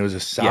I'm saying? It was a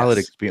solid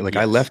experience. Like,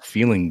 I left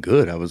feeling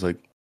good. I was like,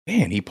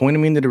 man, he pointed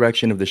me in the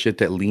direction of the shit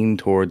that leaned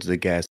towards the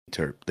gas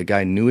terp. The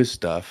guy knew his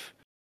stuff.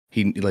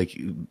 He, like,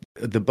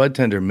 the bud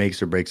tender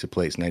makes or breaks a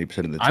place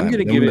 90% of the time. I'm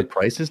going to give the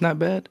price is not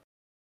bad.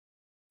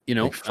 You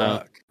know,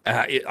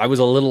 I was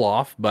a little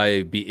off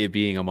by it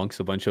being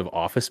amongst a bunch of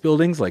office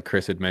buildings, like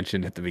Chris had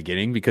mentioned at the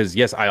beginning, because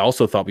yes, I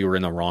also thought we were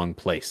in the wrong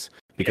place.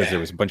 Because there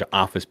was a bunch of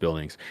office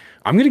buildings.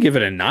 I'm going to give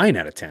it a 9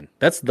 out of 10.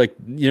 That's like,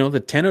 you know,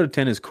 the 10 out of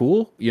 10 is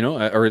cool, you know,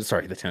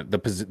 the 10,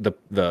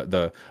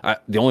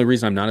 the only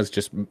reason I'm not is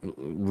just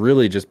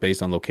really just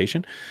based on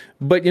location.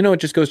 But, you know,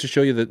 it just goes to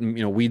show you that,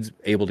 you know, weed's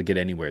able to get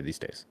anywhere these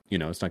days. You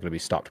know, it's not going to be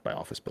stopped by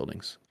office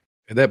buildings.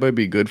 That might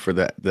be good for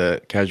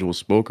the casual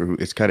smoker who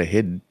it's kind of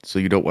hidden. So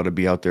you don't want to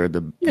be out there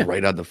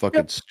right on the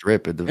fucking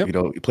strip. And you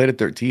know, Planet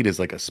 13 is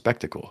like a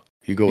spectacle.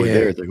 You go in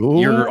there, it's like,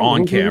 oh, you're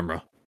on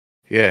camera.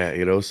 Yeah,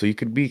 you know, so you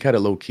could be kind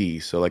of low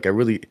key. So, like,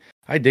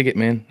 I dig it,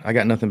 man. I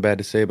got nothing bad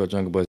to say about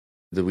Jungle Boys.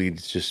 The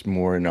weed's just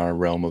more in our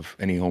realm of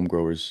any home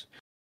growers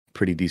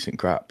pretty decent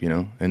crop, you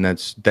know, and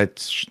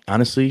that's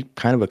honestly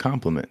kind of a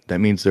compliment. That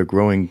means they're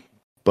growing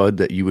bud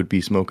that you would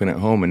be smoking at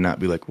home and not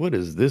be like, what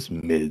is this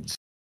mids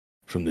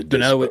from the So dispo?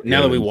 now that we You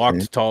know what I'm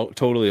walked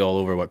totally all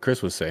over what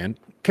Chris was saying,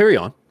 carry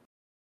on.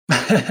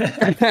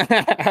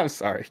 I'm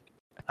sorry.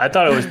 I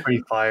thought it was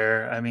pretty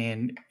fire. I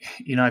mean,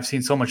 you know, I've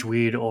seen so much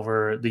weed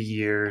over the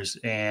years,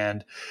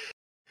 and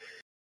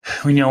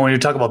when you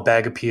talk about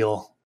bag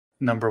appeal,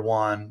 number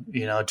one,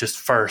 you know, just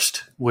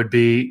first would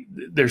be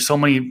there's so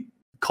many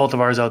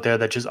cultivars out there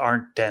that just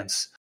aren't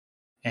dense,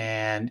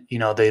 and you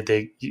know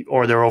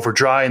or they're over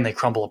dry and they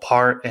crumble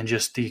apart, and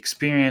just the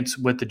experience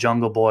with the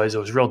Jungle Boys, it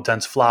was real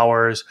dense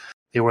flowers.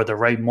 They were the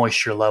right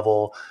moisture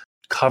level,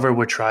 covered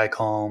with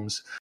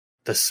trichomes.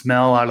 The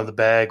smell out of the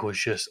bag was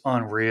just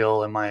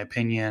unreal, in my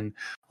opinion.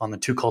 On the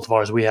two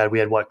cultivars we had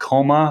what,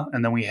 Coma,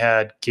 and then we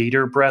had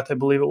Gator Breath, I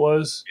believe it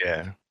was.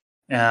 Yeah.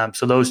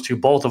 So those two,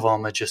 both of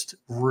them, are just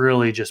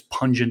really just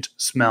pungent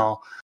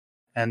smell.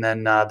 And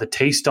then the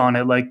taste on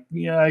it, like,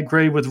 yeah, I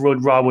agree with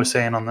what Rob was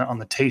saying on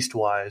the taste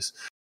wise,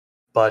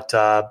 but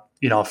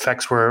you know,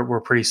 effects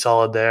were pretty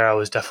solid there. I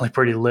was definitely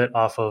pretty lit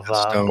off of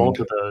both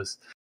of those.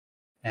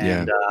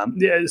 And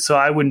so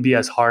I wouldn't be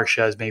as harsh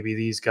as maybe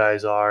these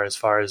guys are as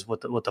far as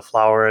what the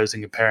flower is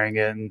and comparing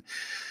it.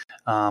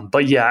 And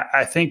but yeah,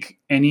 I think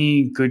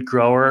any good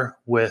grower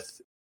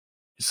with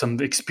some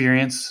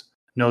experience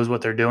knows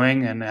what they're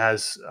doing and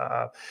has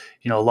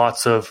you know,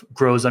 lots of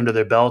grows under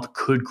their belt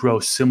could grow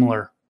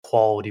similar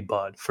quality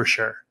bud for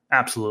sure.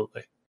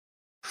 Absolutely.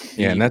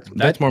 Yeah, and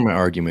that's more my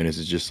argument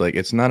is just like,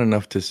 it's not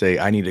enough to say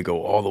I need to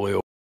go all the way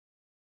over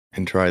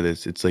and try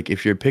this. It's like,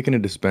 if you're picking a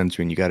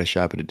dispensary and you got to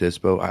shop at a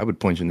dispo, I would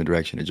point you in the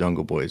direction of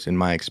Jungle Boys. In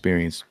my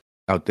experience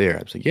out there,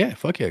 I was like, yeah,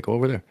 fuck yeah, go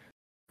over there.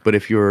 But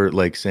if you're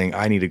like saying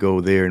I need to go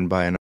there and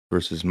buy an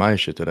versus my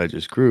shit that I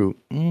just grew,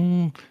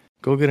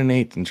 go get an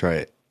eighth and try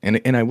it.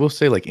 And I will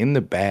say, like, in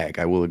the bag,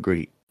 I will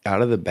agree.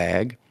 Out of the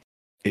bag,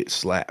 it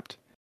slapped.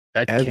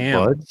 That As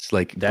cam, buds,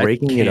 like that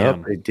breaking it up,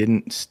 cam. it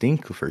didn't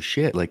stink for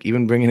shit. Like,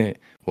 even bringing it,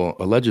 well,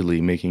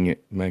 allegedly making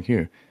it back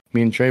here.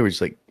 Me and Trey were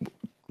just like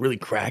really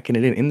cracking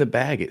it in the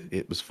bag.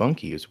 It was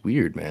funky. It's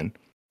weird, man.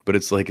 But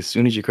it's like, as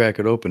soon as you crack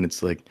it open,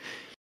 it's like,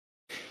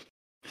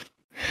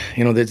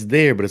 you know, that's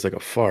there, but it's like a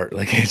fart.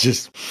 Like, it's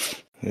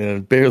just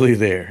barely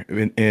there.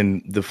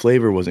 And the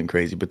flavor wasn't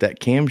crazy, but that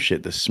cam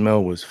shit, the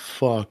smell was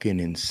fucking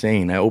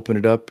insane. I opened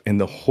it up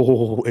and the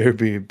whole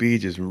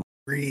Airbnb just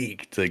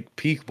reeked. Like,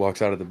 Peak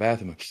walks out of the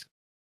bathroom.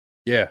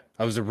 Yeah,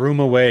 I was a room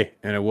away,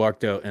 and I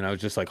walked out, and I was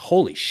just like,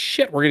 "Holy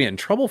shit, we're gonna get in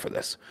trouble for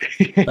this."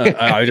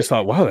 I just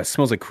thought, "Wow, that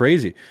smells like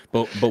crazy."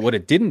 But what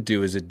it didn't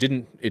do is it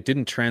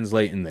didn't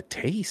translate in the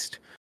taste.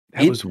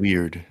 That was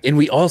weird. And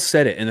we all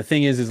said it. And the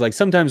thing is like,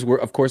 sometimes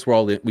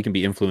we can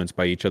be influenced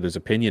by each other's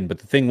opinion. But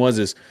the thing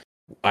is,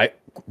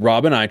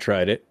 Rob and I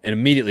tried it, and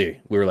immediately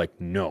we were like,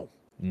 no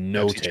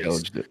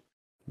taste.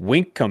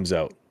 Wink comes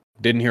out,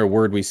 didn't hear a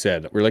word we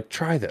said. We're like,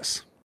 try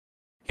this.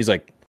 He's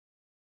like,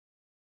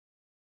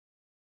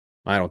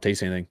 I don't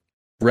taste anything.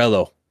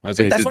 Rello. I was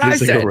like, that's what I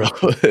said.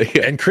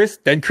 Yeah. And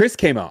Chris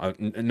came out.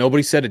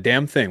 Nobody said a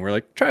damn thing. We're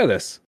like, try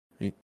this.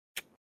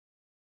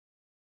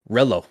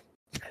 Rello.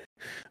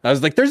 I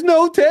was like, there's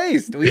no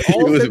taste. We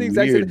all said the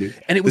exact same thing.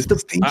 And it was the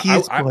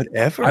stinkiest bud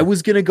ever. I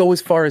was going to go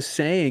as far as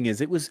saying is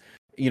it was,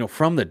 you know,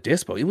 from the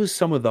dispo, it was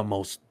some of the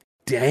most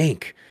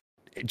dank.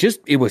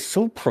 It was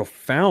so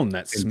profound,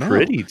 that smell. And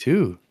pretty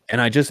too. And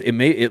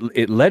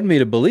it led me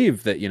to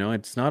believe that, you know,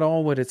 it's not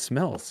all what it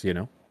smells, you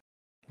know.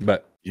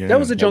 But yeah, that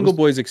was a Jungle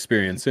Boys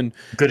experience, and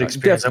good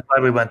experience. I'm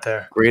glad we went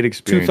there. Great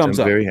experience. 2 thumbs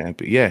I'm up. very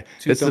happy. Yeah,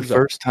 it's the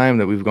first time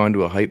that we've gone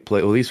to a hype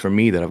place. At least for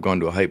me, that I've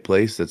gone to a hype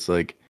place. That's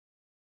like,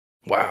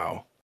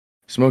 wow.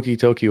 Smoky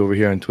Toki over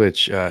here on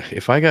Twitch.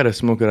 If I gotta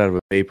smoke it out of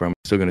a paper, I'm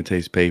still gonna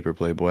taste paper,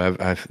 Playboy.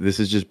 this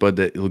is just bud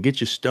that will get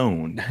you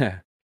stoned,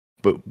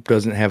 but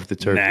doesn't have the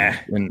terpenes.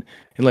 And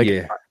like,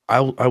 yeah. I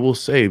will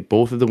say,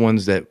 both of the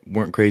ones that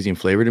weren't crazy in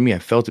flavor to me, I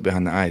felt it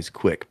behind the eyes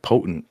quick.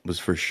 Potent was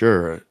for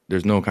sure.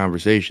 There's no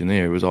conversation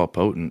there. It was all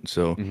potent.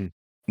 So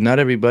not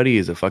everybody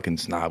is a fucking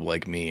snob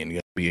like me and you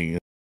gotta be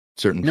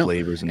certain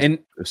flavors. And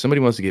if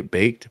somebody wants to get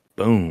baked,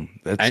 boom,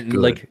 that's good.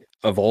 Like,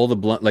 of all the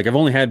blunt, like, I've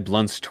only had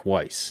blunts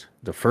twice.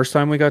 The first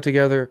time we got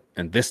together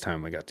and this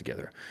time we got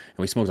together. And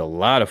we smoked a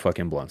lot of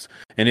fucking blunts.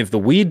 And if the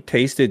weed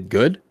tasted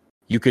good,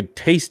 you could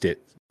taste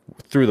it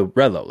through the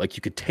Rello. Like,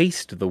 you could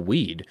taste the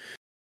weed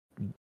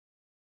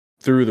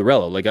through the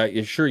Rello. Like, I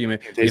assure you, man.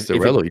 You taste the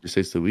Rello, you just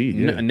taste the weed.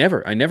 Yeah.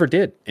 I never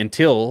did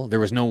until there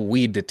was no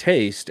weed to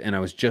taste and I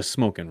was just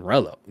smoking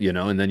Rello, you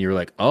know? And then you're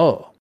like,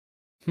 oh,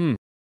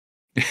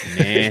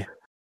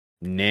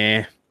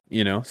 nah,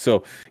 you know?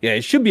 So, yeah,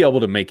 it should be able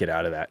to make it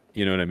out of that.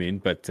 You know what I mean?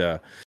 But,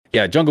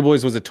 yeah, Jungle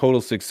Boys was a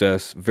total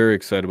success. Very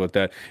excited about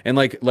that. And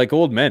like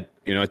old men,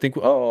 you know, I think,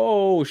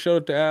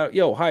 shout out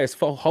to, highest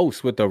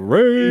host with the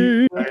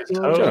rain.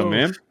 Shut up,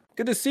 man.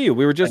 Good to see you.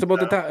 We were just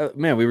about to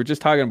man. We were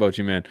just talking about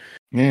you, man,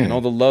 and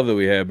all the love that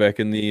we had back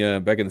in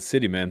the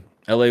city, man.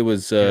 LA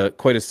was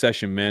quite a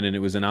session, man, and it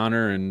was an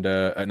honor and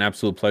an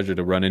absolute pleasure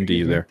to run into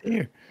you there.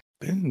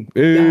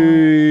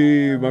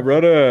 Hey, my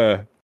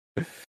brother.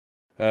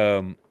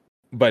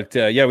 But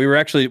yeah, we were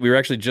actually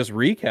just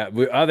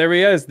recap. Oh, there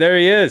he is. There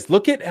he is.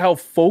 Look at how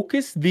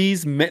focused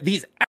these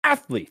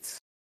athletes.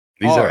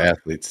 These are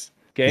athletes.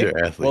 Okay. These are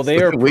athletes. Well,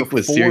 they are Wink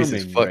was serious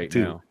as performing fuck right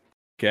too. now.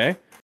 Okay.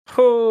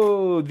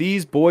 Oh,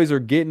 these boys are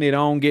getting it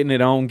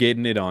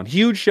on.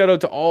 Huge shout out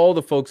to all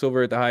the folks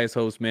over at The Highest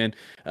Host, man.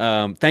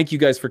 Thank you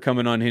guys for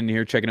coming on in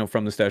here, checking out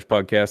From the Stash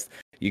podcast.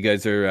 You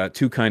guys are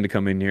too kind to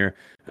come in here.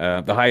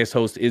 The Highest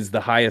Host is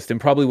the highest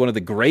and probably one of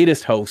the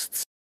greatest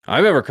hosts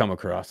I've ever come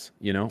across,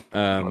 you know.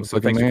 So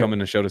thanks for coming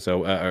and show us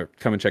out, or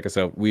come and check us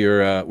out.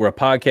 We're a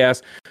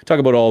podcast, talk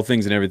about all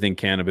things and everything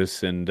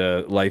cannabis and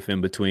life in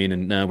between.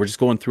 And we're just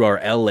going through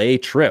our LA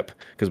trip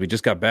because we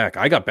just got back.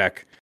 I got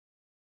back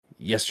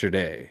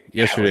yesterday,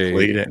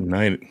 late at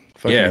night.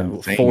 Fucking yeah,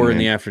 insane, 4 in man.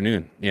 the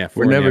afternoon. Yeah,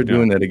 We're never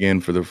doing that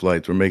again for the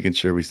flights. We're making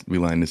sure we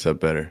line this up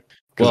better.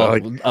 Well,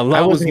 a lot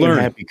I was wasn't even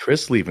learned. happy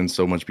Chris leaving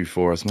so much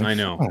before us. I'm like, I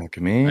know. Fuck,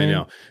 man. I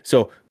know.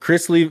 So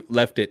Chris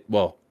left it.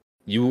 Well,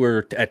 you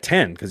were at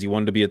 10 because you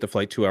wanted to be at the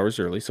flight 2 hours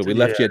early. So we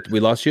left you. We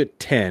lost you at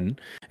 10,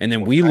 and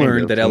then we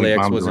learned that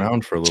LAX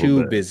wasn't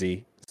too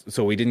busy,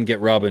 so we didn't get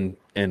Robin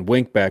and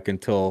Wink back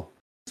until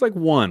it's like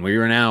 1. We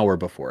were an hour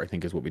before, I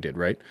think, is what we did,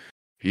 right?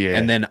 Yeah.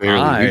 And then we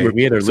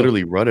had to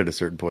literally run at a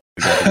certain point.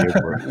 We got to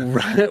the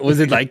airport. Was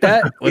it like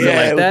that? Was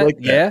Yeah, it it was like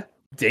like that?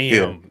 that.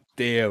 Yeah.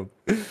 Damn.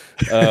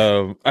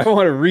 I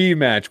want a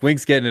rematch.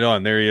 Wink's getting it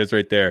on. There he is,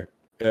 right there.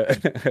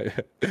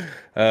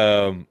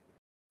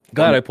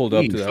 God, I pulled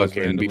up to the house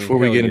randomly. Before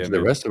we Hell get yeah, into the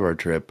man. rest of our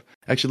trip,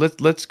 actually,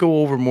 let's go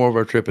over more of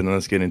our trip and then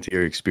let's get into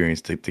your experience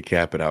to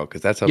cap it out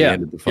because that's how we Yeah.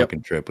 ended the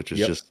fucking trip, which is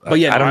just. But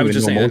yeah, I don't I was even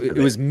just know saying most it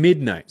of was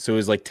midnight, so it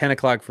was like 10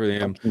 o'clock for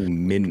them,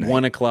 Fucking midnight.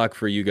 1 o'clock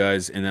for you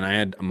guys, and then I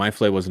had my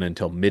flight wasn't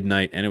until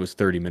midnight, and it was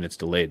 30 minutes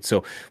delayed.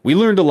 So we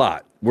learned a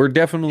lot. We're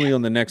definitely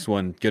on the next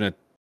one gonna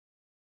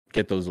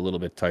get those a little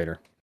bit tighter.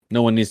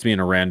 No one needs to be in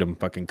a random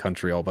fucking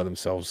country all by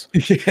themselves.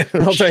 Yeah,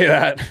 I'll tell you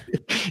that.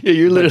 Yeah,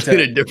 you're But,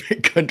 literally in a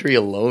different country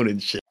alone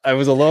and shit. I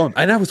was alone,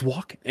 and I was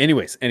walking.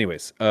 Anyways.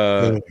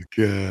 Oh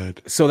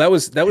god. So that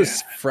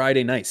was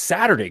Friday night.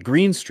 Saturday,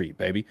 Green Street,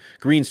 baby.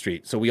 Green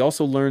Street. So we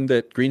also learned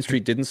that Green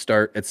Street didn't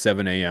start at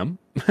 7 a.m.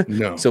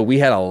 No. So we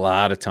had a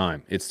lot of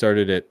time. It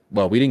started at,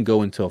 well, we didn't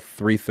go until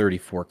 3:30,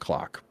 4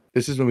 o'clock.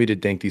 This is when we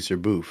did Dank Sur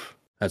Boof.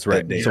 That's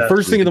right. That day. So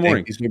first thing in the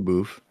morning. Dank Sur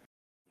Boof.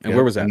 And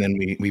where was that? And then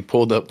we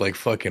pulled up like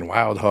fucking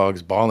wild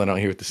hogs balling out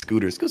here with the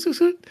scooters.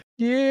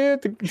 Yeah,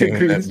 the Green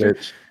Green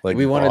Street. like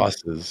We wanted-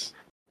 bosses.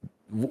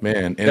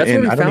 Man, That's where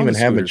and we I don't found even the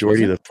have scooters,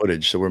 majority of wasn't the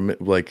footage, so we're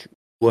like,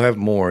 we'll have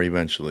more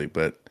eventually.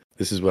 But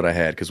this is what I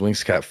had because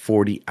Wink's got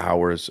 40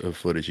 hours of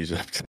footage he's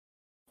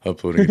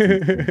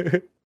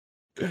uploading.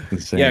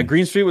 Insane. Yeah,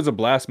 Green Street was a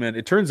blast, man.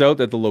 It turns out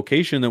that the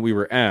location that we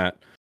were at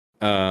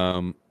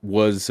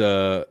was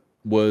the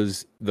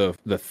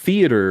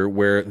theater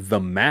where The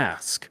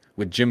Mask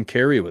with Jim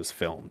Carrey was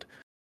filmed.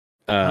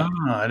 I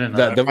didn't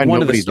know. The, I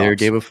one of the nobody there stops.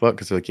 gave a fuck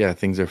because like, yeah,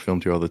 things are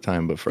filmed here all the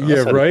time. But for us,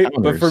 Yeah, out of right.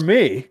 But for towners,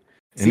 me,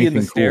 seeing the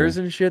anything stairs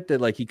cool. and shit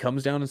that like he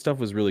comes down and stuff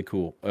was really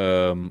cool.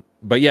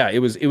 But yeah, it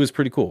was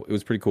pretty cool. It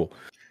was pretty cool.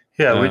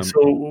 Yeah,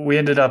 so we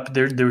ended up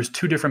there was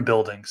 2 different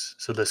buildings.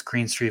 So this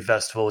Green Street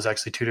Festival was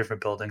actually 2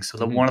 different buildings.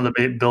 So one of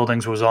the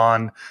buildings was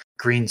on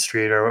Green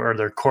Street or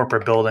their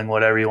corporate building,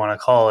 whatever you want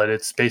to call it.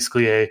 It's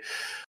basically a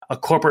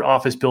corporate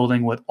office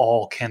building with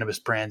all cannabis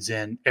brands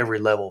in every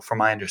level, from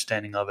my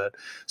understanding of it.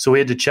 So we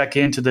had to check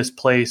into this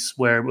place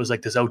where it was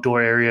like this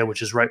outdoor area,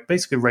 which is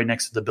basically right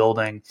next to the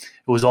building.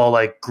 It was all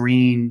like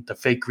green, the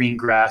fake green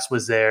grass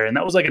was there. And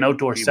that was like an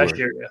outdoor sesh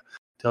area.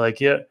 They're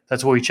like, yeah,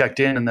 that's where we checked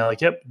in. And they're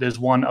like, yep, there's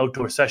one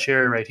outdoor sesh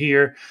area right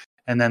here.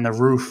 And then the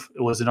roof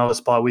was another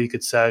spot where you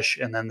could sesh.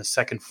 And then the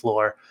second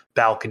floor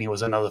balcony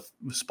was another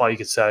spot you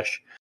could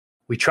sesh.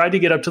 We tried to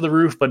get up to the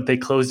roof, but they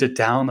closed it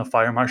down. The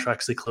fire marshal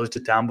actually closed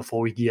it down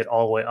before we get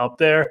all the way up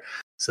there.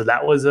 So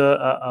that was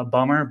a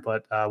bummer,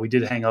 but we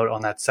did hang out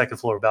on that second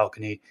floor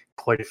balcony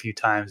quite a few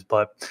times.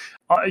 But,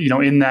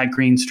 in that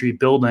Green Street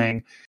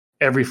building,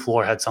 every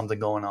floor had something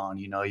going on.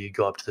 You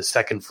go up to the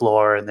second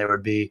floor and there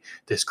would be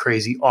this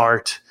crazy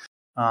art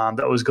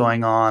that was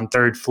going on.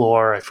 Third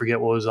floor, I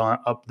forget what was on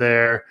up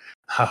there.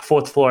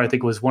 Fourth floor, I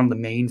think, was one of the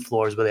main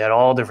floors, but they had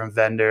all different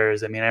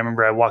vendors. I mean, I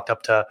remember I walked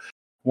up to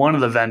one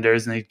of the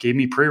vendors and they gave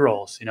me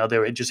pre-rolls. They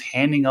were just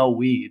handing out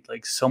weed.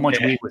 Like so much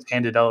weed was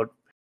handed out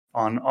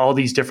on all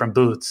these different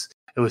booths.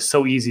 It was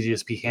so easy to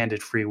just be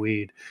handed free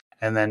weed.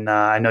 And then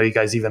I know you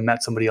guys even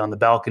met somebody on the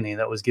balcony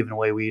that was giving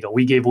away weed, or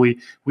we gave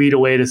weed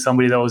away to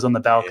somebody that was on the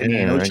balcony.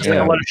 Yeah, and it was just yeah.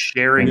 like a lot of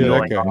sharing Yeah, that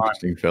going guy, on.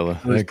 interesting fella.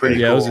 It was That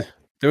pretty guy. cool.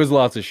 There was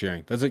lots of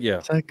sharing. That's it. Yeah.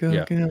 Psycho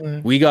Yeah. killer.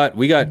 We got.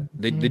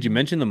 Did you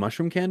mention the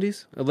mushroom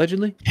candies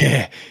allegedly?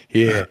 Yeah.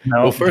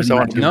 No, Well, first I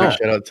want to give no. a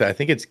shout out to, I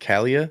think it's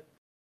Kalia,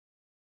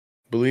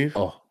 believe.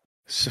 Oh,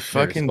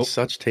 Fucking oh.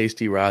 such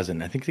tasty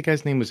rosin. I think the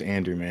guy's name was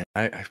Andrew, man.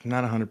 I'm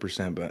not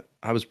 100%, but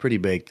I was pretty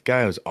baked. The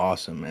guy was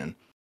awesome, man.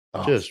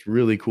 oh. Just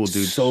really cool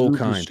dude. So super,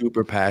 kind.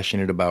 super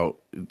passionate about,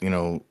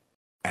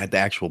 at the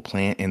actual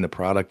plant and the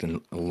product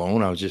and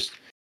alone. I was just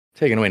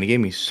taken away. And he gave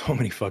me so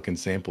many fucking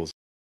samples.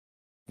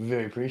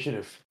 Very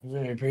appreciative.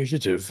 Very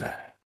appreciative.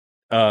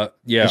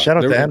 Yeah. And shout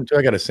out there to were- Adam too.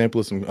 I got a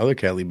sample of some other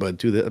Cali Bud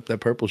too. That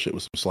purple shit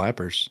was some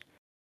slappers.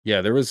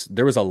 Yeah, there was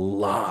a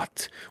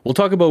lot. We'll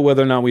talk about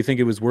whether or not we think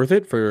it was worth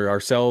it for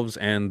ourselves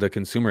and the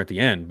consumer at the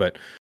end, but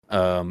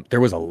there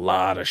was a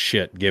lot of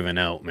shit given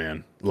out,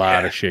 man. A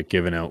lot of shit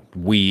given out.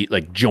 Weed,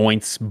 like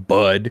joints,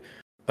 bud,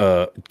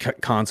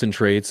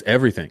 concentrates,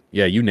 everything.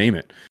 Yeah, you name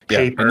it. Yeah,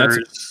 and that's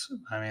Papers.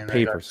 I mean,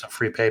 they got papers. some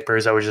free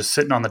papers. I was just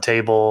sitting on the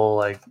table.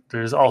 Like,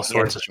 there's all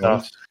sorts of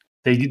stuff.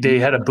 They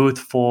had a booth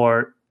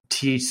for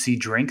THC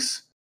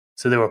drinks,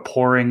 so they were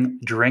pouring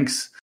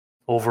drinks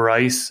over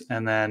ice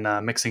and then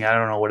mixing. I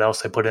don't know what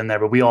else they put in there,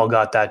 but we all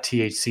got that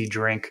THC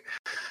drink.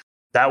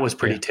 That was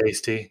pretty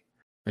tasty.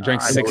 I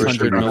drank I 600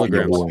 Sugar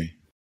milligrams. boy.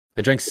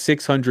 I drank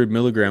 600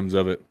 milligrams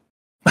of it.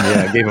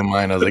 Yeah, I gave him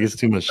mine. I was like, it's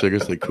too much sugar.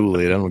 It's like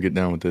Kool-Aid. I don't get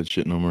down with that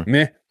shit no more.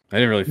 Meh. I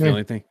didn't really feel Meh.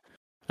 anything.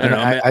 I And don't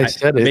know. I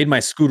said it. made my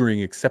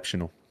scootering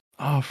exceptional.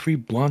 Oh, free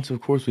blunts. Of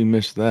course, we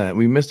missed that.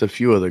 We missed a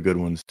few other good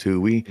ones too.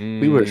 We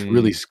were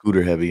really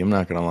scooter heavy. I'm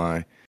not gonna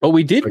lie. But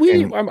we did.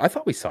 Fucking- I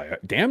thought we saw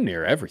damn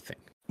near everything.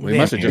 We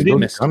Man, must have just those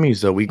missed.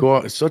 gummies though. We go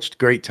out. It's such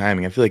great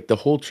timing. I feel like the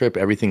whole trip,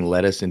 everything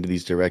led us into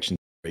these directions.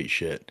 Great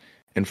shit.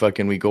 And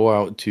fucking, we go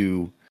out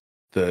to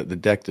the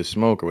deck to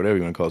smoke or whatever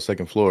you want to call it,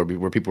 second floor,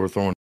 where people were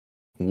throwing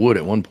wood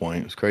at one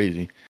point. It was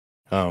crazy.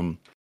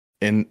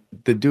 And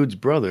the dude's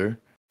brother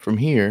from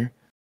here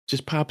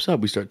just pops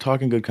up. We start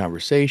talking good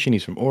conversation.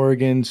 He's from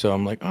Oregon, so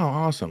I'm like, oh,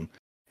 awesome.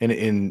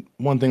 And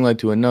one thing led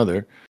to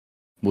another,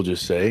 we'll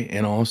just say,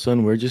 and all of a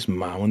sudden we're just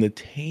mowing the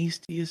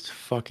tastiest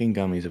fucking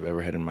gummies I've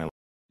ever had in my life.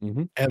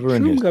 Mhm. Ever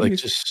in True history. Like,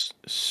 gummies. just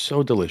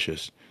so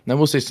delicious. Now,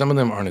 we'll say some of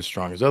them aren't as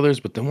strong as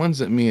others, but the ones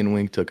that me and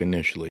Wink took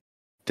initially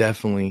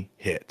definitely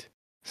hit.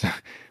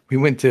 We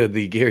went to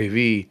the Gary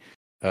Vee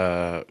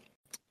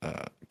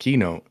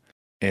keynote,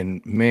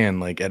 and man,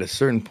 like at a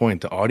certain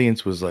point, the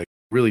audience was like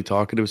really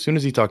talkative. As soon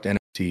as he talked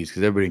NFTs, because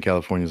everybody in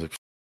California is like,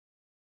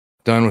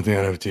 done with the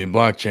NFT,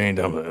 blockchain,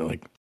 done with it.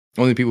 Like,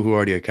 only people who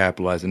already had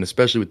capitalized, and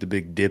especially with the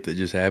big dip that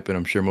just happened,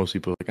 I'm sure most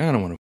people are like, I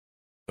don't want to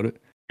put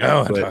it.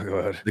 Oh, But talk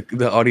about it.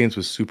 The audience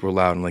was super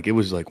loud, and like it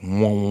was like, whoa,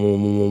 whoa,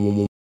 whoa, whoa,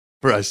 whoa.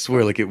 Bro, I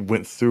swear, like it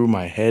went through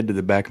my head to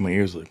the back of my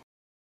ears, like,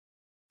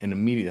 and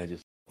immediately I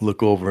just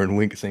look over and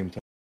Wink at the same time.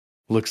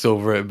 Looks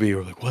over at me,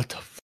 we're like, what the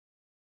f-?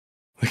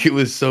 Like, it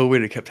was so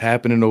weird. It kept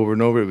happening over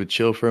and over. It would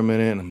chill for a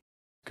minute, and I'm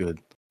good.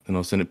 Then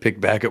all of a sudden it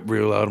picked back up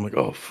real loud. I'm like,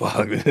 oh,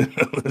 fuck. This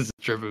is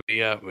tripping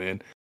me out,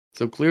 man.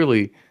 So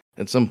clearly,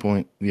 at some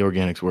point, the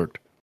organics worked.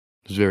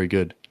 It was very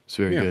good. It's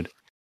very Yeah. good.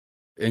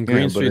 And Yeah,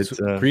 Green but Street's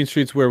it's, Green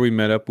Street's where we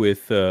met up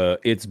with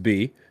It's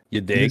B,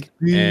 you dig,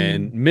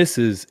 and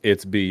Mrs.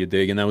 It's B, you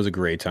dig, and that was a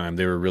great time.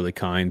 They were really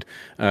kind.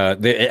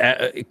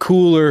 They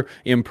cooler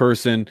in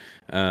person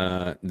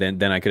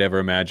than I could ever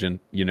imagine.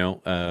 You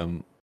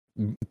know,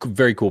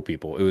 very cool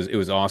people. It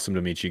was awesome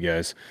to meet you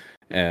guys.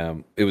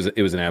 It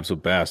was an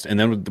absolute blast. And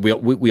then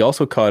we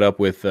also caught up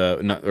with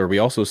we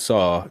also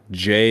saw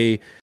Jay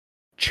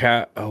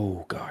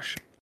Oh gosh.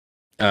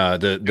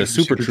 The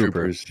Super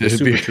Troopers, the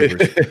Super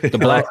Troopers, the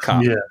black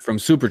cop Yeah. from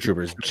Super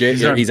Troopers. Jay,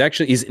 He's on-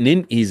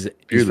 he's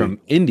from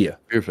India,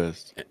 Beer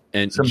Fest.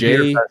 and Some Jay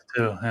beer fest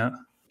too. Yeah.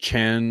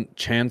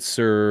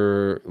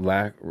 Chancellor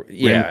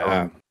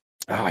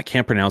I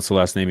can't pronounce the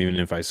last name even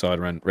if I saw it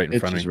right in It's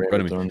front just of me.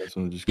 Ramathorn, that's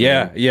what I'm just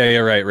Yeah,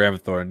 calling right,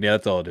 Ramathorn. Yeah,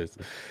 that's all it is.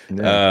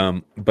 it. Yeah.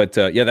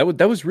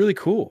 That was really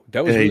cool.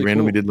 That was Yeah, really he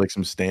randomly cool. did like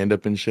some stand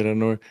up and shit on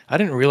Nor. I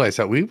didn't realize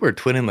how we were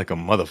twinning like a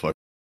motherfucker.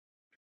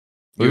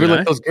 We You were and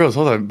like I? those girls.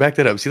 Hold on, back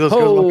that up. See those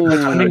Oh,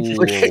 girls?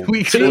 Like,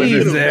 we could've-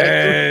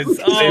 Jesus!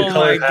 Oh my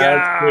colored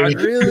hats, God!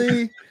 dude.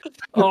 Really?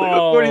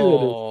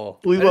 Oh,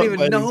 We I didn't walked even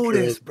by these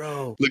notice, girls.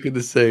 bro. Looking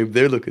the same.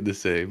 They're looking the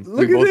same.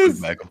 Look They at both this.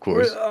 look back, of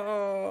course.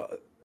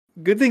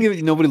 Good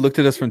thing nobody looked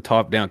at us from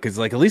top down, because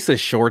like at least the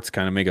shorts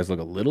kind of make us look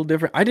a little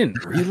different. I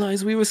didn't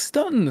realize we were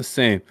stunting the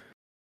same.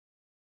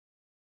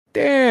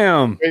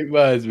 Damn. Great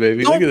vibes,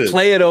 baby. Look at Don't this.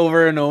 play it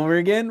over and over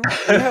again.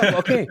 Yeah,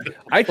 okay.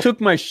 I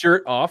took my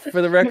shirt off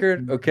for the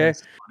record. Okay.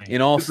 That's funny.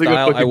 In all It's like a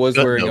style, I fucking was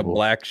stunt wearing double. a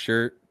black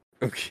shirt.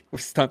 Okay. We're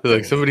stunt Like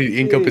double. somebody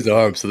ink up his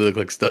arms so they look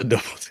like stud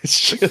doubles and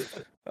shit.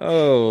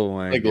 Oh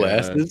my Like God.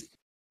 glasses.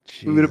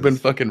 We would have been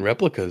Jesus. fucking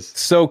replicas.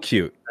 So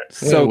cute. Yeah,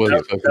 So it was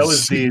cute. fucking That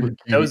was super that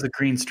cute. was the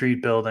Green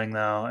Street building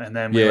though, and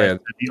then we Yeah.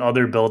 went to the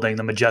other building,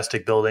 the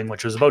Majestic building,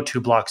 which was about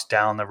 2 blocks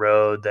down the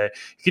road. That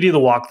you could either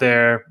walk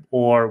there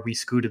or we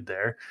scooted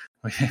there.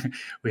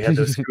 We had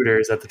those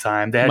scooters at the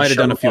time. They had Might have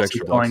done a few shuttle extra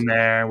buses going blocks.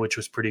 there, which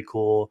was pretty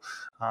cool.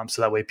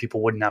 So that way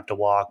people wouldn't have to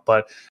walk.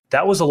 But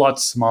that was a lot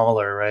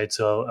smaller, right?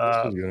 So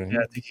This was good. yeah,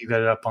 I think you got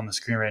it up on the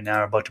screen right now.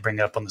 We're about to bring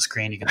it up on the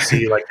screen. You can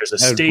see like there's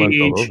a I had blunts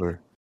all stage. over.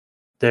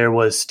 There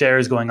was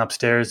stairs going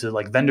upstairs, there's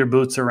like vendor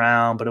booths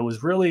around, but it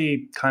was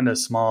really kind of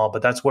small.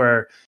 But that's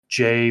where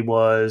Jay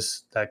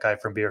was, that guy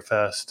from Beer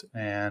Fest,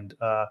 and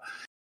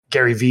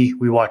Gary Vee.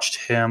 We watched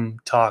him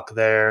talk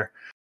there,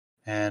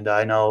 and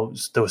I know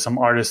there was some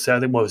artists there. I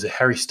think what was it,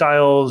 Harry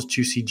Styles,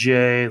 Juicy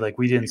J. Like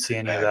we didn't see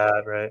any of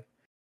that, right?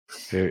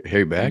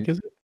 Harry back, is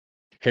it?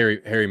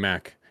 Harry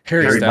Mack.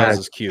 Harry Harry Styles Mack.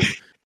 is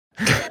cute.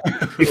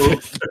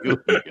 Here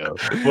we go.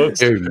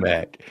 Harry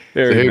Mack.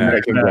 Harry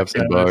Mack and Reps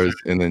and Bars,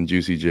 and then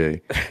Juicy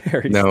J.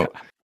 Now,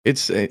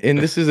 and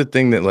this is a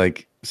thing that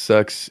like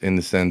sucks in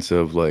the sense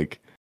of like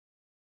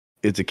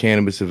it's a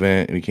cannabis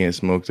event and we can't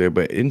smoke there,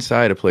 but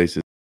inside of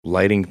places,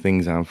 lighting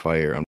things on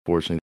fire,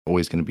 unfortunately, is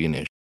always going to be an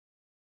issue.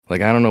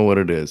 Like, I don't know what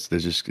it is.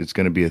 It's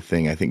going to be a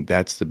thing. I think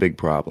that's the big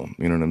problem.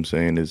 You know what I'm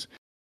saying? Is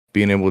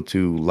being able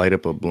to light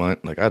up a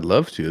blunt. Like, I'd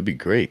love to. It'd be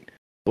great.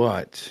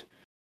 But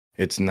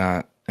it's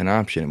not an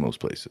option in most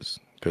places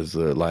because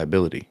the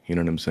liability. You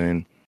know what I'm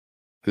saying?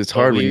 It's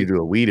hard when you do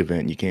a weed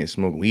event. You can't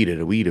smoke weed at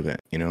a weed event.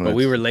 You know. But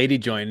we were lady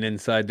jointing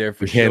inside there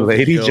for sure. We had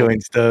lady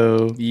joints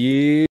though.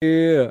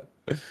 Yeah.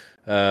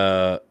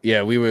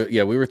 We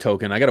were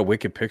token. I got a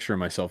wicked picture of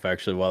myself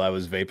actually while I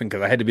was vaping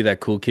because I had to be that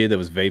cool kid that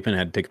was vaping. I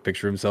had to take a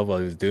picture of himself while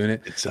he was doing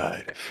it.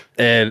 Inside.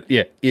 And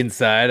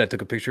inside I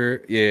took a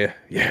picture. Yeah,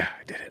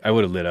 I did it. I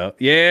would have lit up.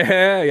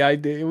 Yeah, I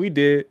did. We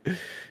did.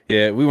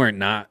 Yeah, we weren't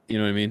not. You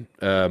know what I mean?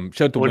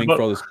 Shout out to Wink for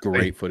all this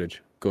great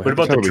footage. Go ahead.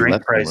 What about the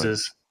drink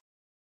prices?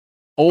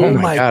 Oh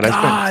my god!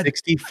 I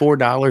spent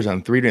 $64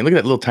 on 3 drinks. Look at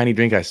that little tiny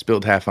drink. I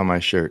spilled half on my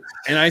shirt.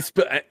 And I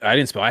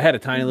didn't spill. I had a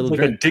tiny little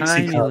drink. A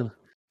Dixie cup.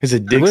 It's a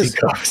Dixie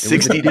cup.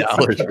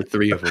 $60 for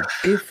 3 of them.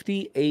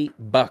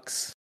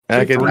 $58.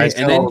 And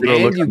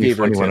then you gave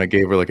her when I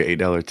gave her like an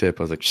 $8 tip.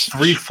 I was like,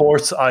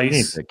 3/4 ice.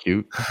 Ain't that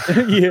cute?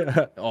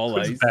 Yeah, all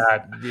ice.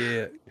 Bad.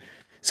 Yeah.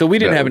 So we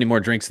didn't have any more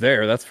drinks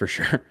there. That's for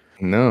sure.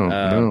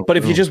 No. But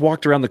if you just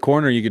walked around the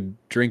corner, you could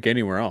drink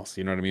anywhere else.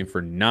 You know what I mean?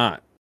 For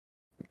not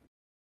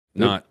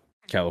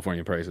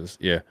California prices.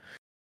 Yeah.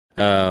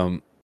 That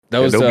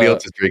was nobody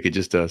else is drinking,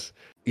 just us.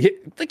 Yeah,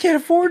 they can't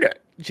afford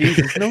it.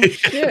 Jesus, no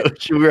shit.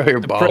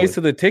 The price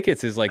of the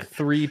tickets is like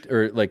 $3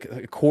 or like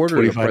a quarter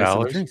of the price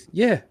of the drinks.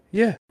 Yeah.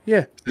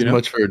 As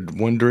much for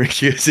one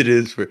drink as it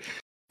is for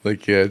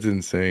it's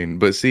insane.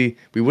 But see,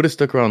 we would have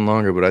stuck around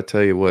longer, but I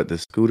tell you what, the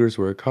scooters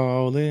were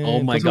calling.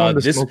 Oh my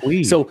god.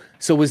 So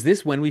was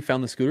this when we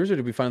found the scooters or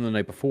did we find them the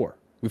night before?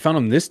 We found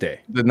them this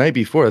day. The night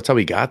before, that's how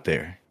we got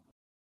there.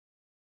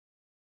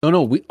 We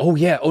drove. We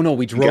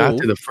got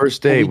to the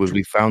first day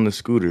we found the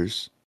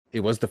scooters.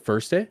 It was the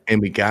first day?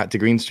 And we got to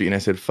Green Street, and I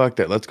said, fuck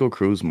that, let's go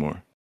cruise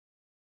more.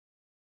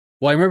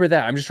 Well, I remember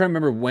that. I'm just trying to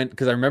remember when,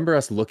 because I remember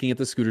us looking at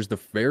the scooters the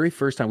very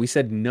first time. We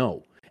said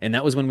no. And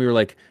that was when we were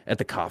like at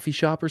the coffee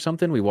shop or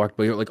something. We walked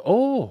by, we were like,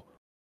 oh.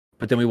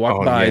 But then we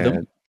walked by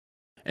them.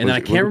 And I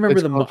can't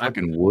remember the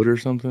fucking Wood or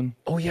something.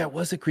 Oh, yeah, it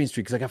was at Green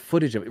Street because I got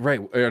footage of it. Right.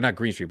 Or not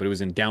Green Street, but it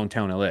was in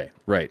downtown LA.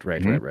 Right.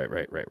 Because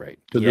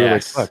we were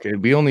like, fuck.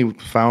 We only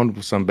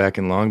found some back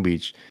in Long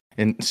Beach.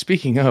 And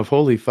speaking of,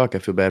 holy fuck, I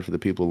feel bad for the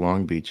people of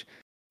Long Beach.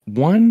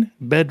 1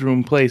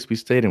 bedroom place we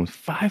stayed in was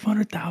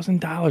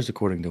 $500,000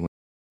 according to Wink.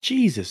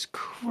 Jesus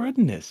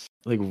Christmas.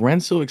 Like,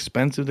 rent's so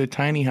expensive. They're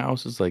tiny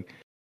houses. Like,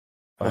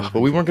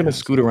 but we weren't going to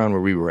scoot around where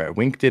we were at.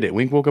 Wink did it.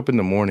 Wink woke up in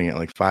the morning at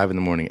like 5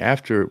 a.m.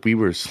 after we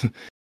were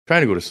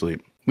trying to go to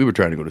sleep. We were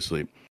trying to go to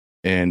sleep.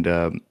 And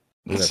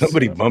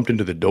somebody bumped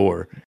into the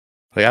door.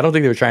 Like, I don't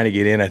think they were trying to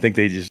get in. I think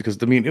they just, because,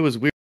 I mean, it was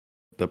weird.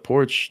 The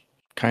porch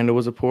kind of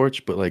was a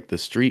porch, but like the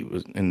street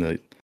was and the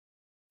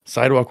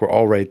sidewalk were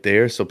all right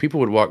there. So people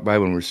would walk by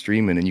when we're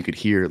streaming and you could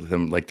hear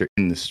them like they're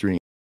in the stream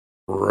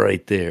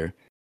right there.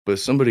 But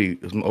some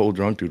old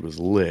drunk dude was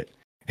lit.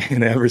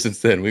 And ever since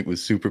then, Wink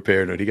was super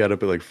paranoid. He got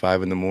up at like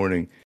 5 a.m,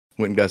 went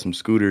and got some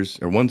scooters,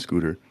 or one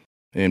scooter,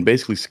 and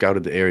basically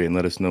scouted the area and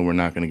let us know we're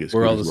not going to get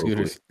scooters. Where all the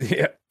scooters?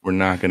 Yeah. We're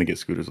not going to get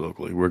scooters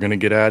locally. We're going to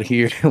get out of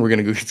here. We're going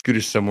to go get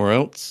scooters somewhere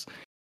else.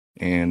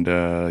 And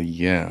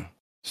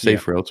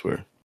safer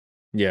elsewhere.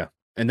 Yeah.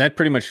 And that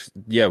pretty much,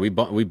 we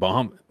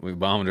bombed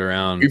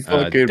around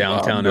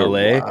downtown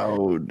LA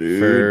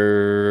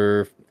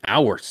for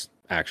hours,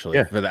 actually,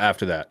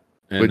 after that.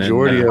 And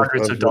majority then, of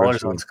hundreds of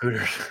dollars on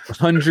scooters.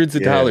 Hundreds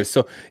of dollars.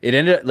 So it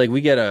ended up like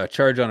we get a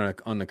charge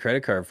on the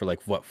credit card for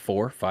like what,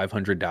 $500?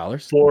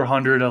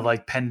 $400 of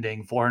like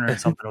pending, 400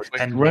 something was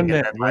pending. Run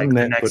that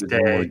the next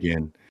day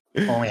again.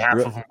 Only half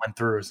of them went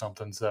through or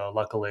something. So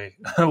luckily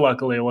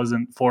it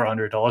wasn't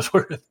 $400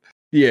 worth.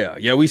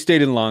 Yeah, we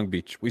stayed in Long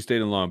Beach. The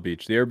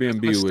Airbnb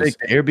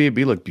the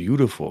Airbnb looked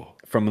beautiful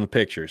from the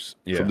pictures.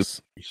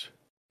 Yes.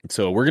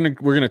 So we're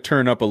gonna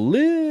turn up a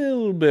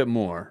little bit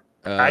more.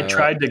 I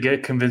tried to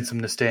convince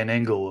them to stay in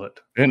Inglewood.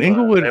 And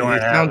Inglewood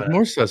sounds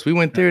more sus. We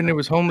went there and there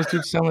was homeless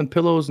dudes selling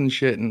pillows and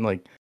shit and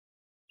like.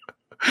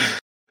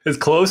 It's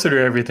closer to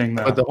everything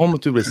though. But the homeless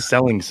dude was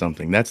selling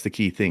something. That's the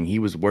key thing. He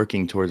was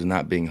working towards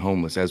not being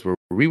homeless. As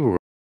we were.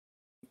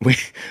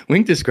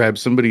 Wink described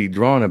somebody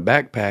drawing a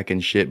backpack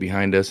and shit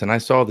behind us, and I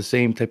saw the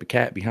same type of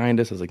cat behind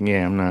us. I was like,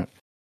 yeah, I'm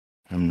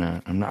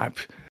not.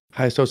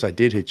 Hi, Sos, I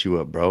did hit you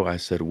up, bro. I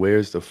said,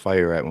 where's the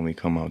fire at when we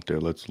come out there?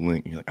 Let's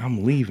link. You're like,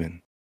 I'm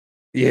leaving.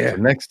 Yeah. So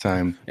next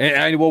time.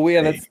 And we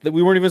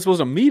weren't even supposed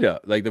to meet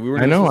up. Like we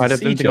weren't. I know. I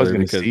didn't think I was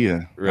going to see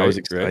you. I was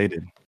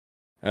excited.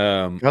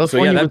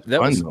 California was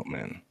fun, though,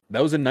 man.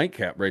 That was a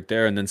nightcap right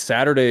there. And then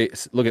Saturday,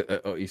 look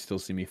at, you still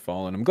see me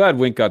falling. I'm glad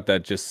Wink got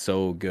that just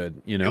so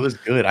good. You know, it was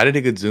good. I did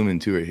a good zoom in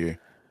too right here.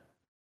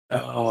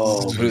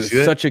 Oh, but it was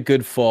Good. such a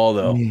good fall,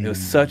 though. It was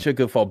Mm. such a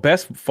good fall.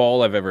 Best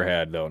fall I've ever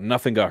had, though.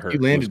 Nothing got hurt. You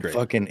It was landed great.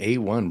 fucking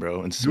A1,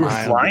 bro, and You were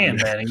smiled. flying,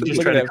 man. And you just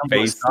Look tried at to that come to a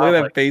face. stop, Look at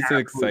that like, face of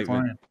absolutely excitement.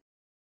 flying.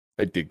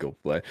 I did go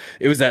fly.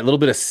 It was that little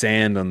bit of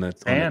sand on the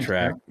Sand,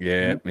 track.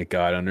 yeah. Yeah, it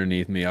got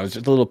underneath me. I was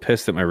just a little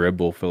pissed that my Red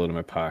Bull fell into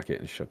my pocket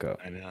and shook up.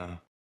 I know.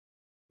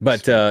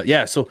 But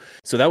yeah, so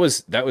that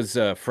was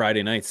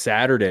Friday night.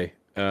 Saturday,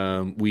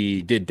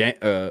 we did Dank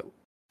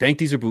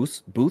Teaser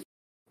Booth.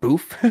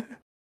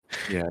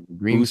 Yeah,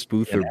 green Booth,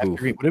 Booth, and or after Booth.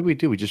 green- What did we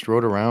do? We just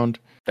rode around.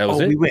 That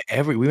was Oh, it.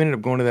 we ended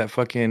up going to that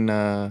fucking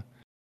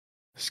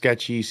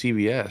sketchy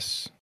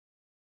CVS.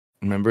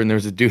 Remember? And there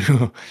was a dude.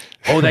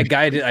 Oh, that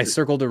guy! I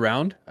circled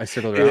around. Yeah.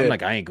 I'm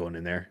like, I ain't going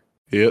in there.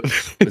 Yep.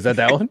 Was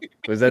that one?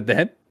 Was that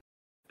then?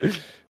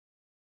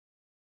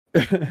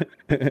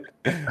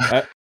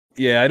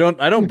 Yeah, I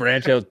don't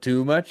branch out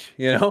too much.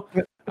 You know,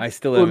 I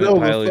still Well, haven't no,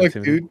 but piloted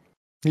fuck, too. dude.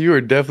 You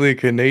are definitely a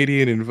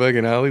Canadian in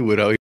fucking Hollywood.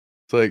 Out here.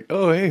 It's like,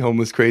 oh, hey,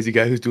 homeless crazy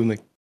guy who's doing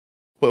like,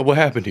 what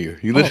happened here?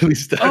 You literally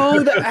stopped.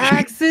 Oh, the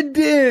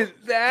accident!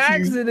 The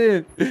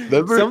accident!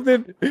 Remember?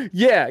 Something.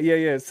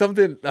 Yeah.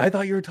 Something. I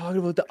thought you were talking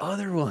about the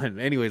other one.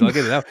 Anyways, I'll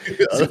get it out.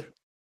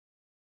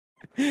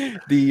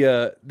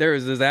 There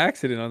was this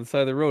accident on the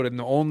side of the road, and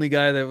the only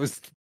guy that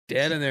was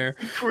dead in there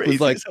Crazy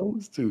like-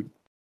 homeless dude.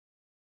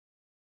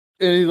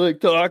 and he's like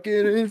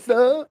talking and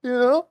stuff, you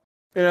know.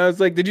 And I was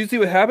like, "Did you see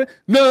what happened?"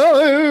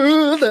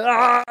 No,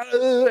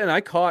 and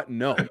I caught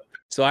no.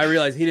 So I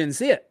realized he didn't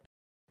see it,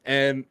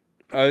 and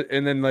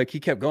then like he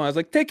kept going. I was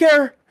like, "Take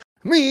care,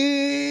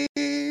 me."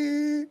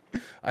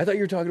 I thought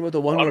you were talking about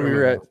the one where we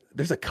were at.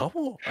 There's a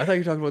couple. I thought you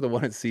were talking about the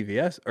one at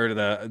CVS or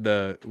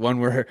the one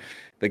where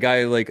the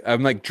guy like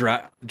I'm like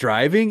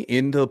driving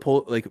into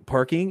the like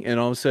parking, and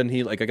all of a sudden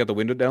he like I got the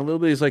window down a little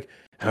bit. He's like,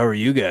 "How are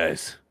you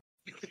guys?"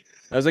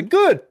 I was like,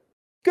 "Good."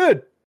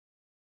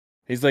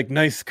 He's like,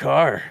 "Nice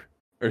car,"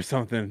 or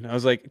something. I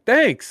was like,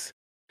 "Thanks."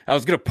 I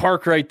was gonna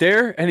park right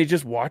there, and he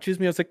just watches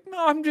me. I was like,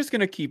 "No, I'm just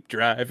gonna keep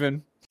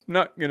driving.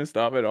 Not gonna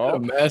stop at A all."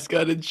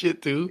 mascot and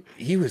shit too.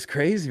 He was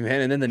crazy,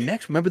 man. And then the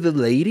next, remember the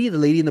lady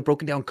in the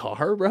broken down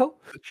car, bro?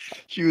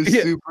 She was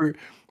Yeah. super.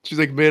 She's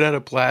like made out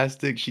of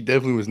plastic. She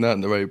definitely was not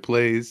in the right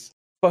place.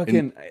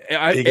 Fucking,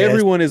 big-ass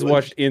everyone has bush.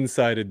 watched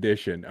Inside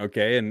Edition,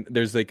 okay? And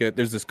there's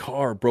this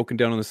car broken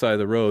down on the side of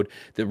the road.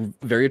 The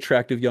very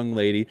attractive young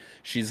lady.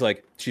 She's got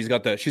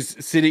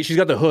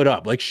the hood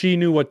up, like she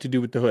knew what to do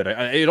with the hood.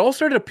 It all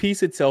started to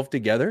piece itself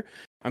together.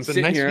 I'm It's a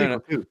sitting nice here and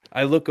vehicle, too.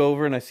 I look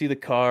over and I see the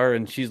car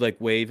and she's like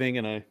waving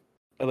and I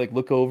like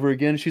look over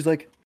again. She's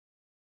like,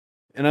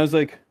 and I was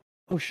like,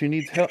 oh, she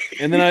needs help.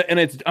 And then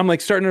I'm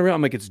like starting around.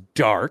 I'm like, it's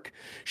dark.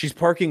 She's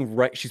parked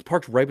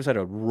right beside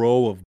a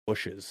row of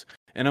bushes.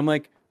 And I'm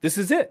like, this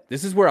is it.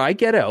 This is where I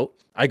get out.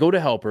 I go to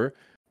help her.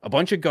 A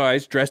bunch of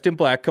guys dressed in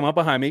black come up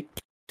behind me,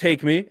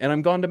 take me, and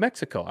I'm gone to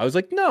Mexico. I was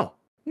like, no,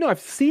 I've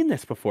seen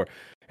this before.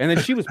 And then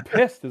she was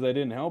pissed as I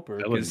didn't help her.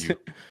 That was 'cause-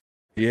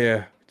 you.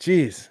 Yeah.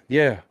 Jeez.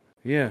 Yeah.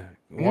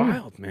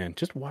 Wild, man.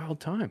 Just wild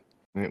time.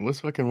 It was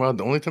fucking wild.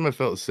 The only time I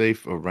felt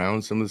safe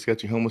around some of the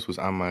sketchy homeless was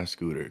on my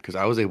scooter because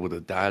I was able to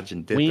dodge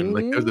and dip. And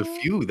like there's a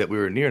few that we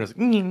were near, and I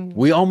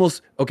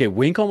was like,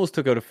 Wink almost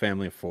took out a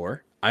family of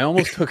 4. I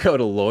almost took out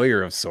a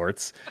lawyer of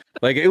sorts.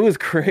 Like it was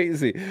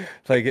crazy.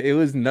 Like it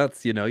was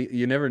nuts. You know,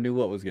 you never knew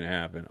what was going to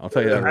happen. I'll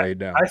tell you that right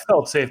now. I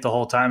felt safe the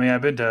whole time. I mean,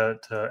 I've been to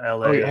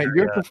LA oh, yeah,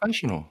 you're a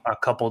professional. a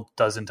couple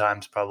dozen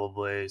times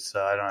probably,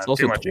 so I don't have It's too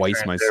also much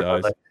twice my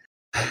experience there,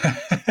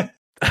 but, like,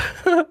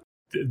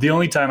 the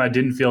only time I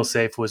didn't feel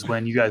safe was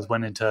when you guys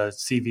went into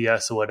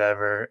CVS or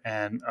whatever,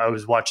 and I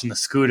was watching the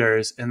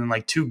scooters, and then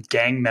like 2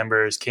 gang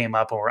members came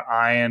up and were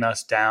eyeing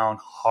us down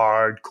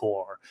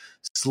hardcore,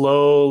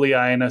 slowly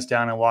eyeing us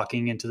down and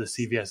walking into the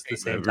CVS at the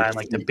same time,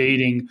 like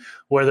debating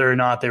whether or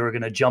not they were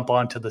going to jump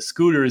onto the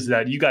scooters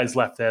that you guys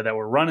left there that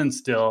were running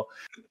still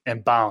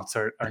and bounce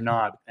or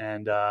not.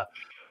 And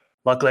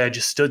luckily I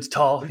just stood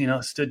tall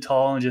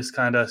and just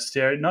kind of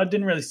stared. No, I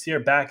didn't really stare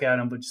back at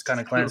them, but just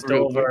kind of glanced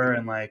over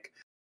and like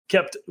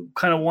kept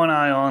kind of one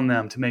eye on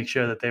them to make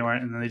sure that they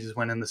weren't, and then they just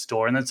went in the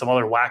store. And then some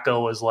other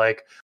wacko was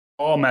like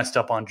all messed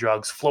up on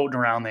drugs floating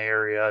around the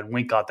area, and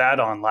Wink got that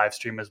on live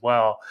stream as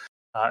well.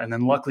 And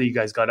then luckily you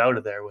guys got out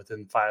of there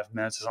within 5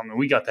 minutes or something.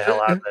 We got the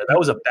hell out of there. That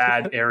was a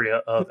bad area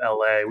of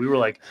LA. We were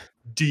like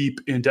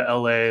deep into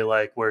LA,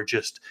 like we're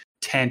just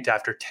tent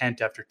after tent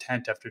after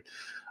tent after.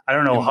 I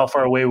don't know how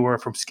far away we were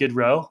from Skid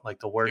Row, like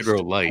the worst Skid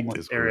Row Light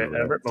homeless is where area we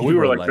were. ever. But Skid we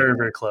were Row like Light. very,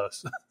 very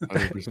close.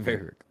 100%.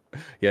 Very-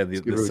 yeah, the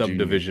Skid Row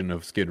subdivision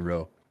of Skid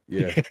Row.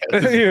 Yeah.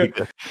 There's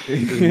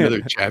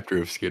another chapter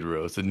of Skid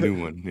Row. It's a new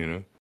one, you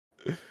know.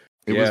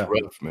 It Yeah.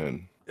 was rough,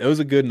 man. It was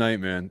a good night,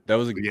 man. That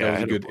was a Yeah, I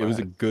had a good. It was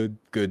a blast.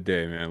 good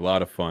day, man. A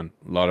lot of fun.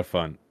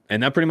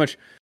 And that pretty much.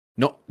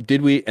 No,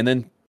 did we? And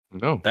then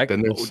No, That-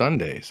 then there's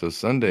Sunday. So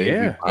Sunday, Yeah,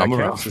 we that bomb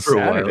around counts as for a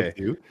while Saturday.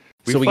 too.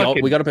 we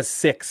fucking- got up at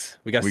 6.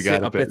 We got, We sit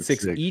got up up at at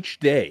 6 6. each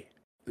day.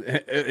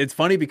 It's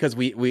funny because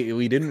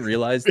we didn't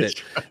realize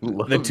that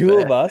Love the two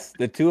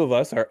that. of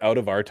us are out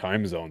of our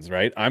time zones,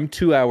 right? I'm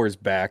 2 hours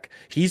back,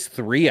 he's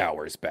 3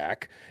 hours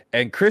back,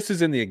 and Chris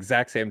is in the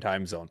exact same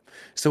time zone.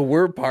 So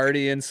we're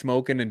partying,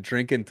 smoking, and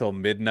drinking till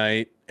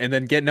midnight, and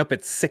then getting up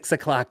at 6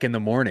 o'clock in the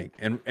morning.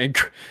 And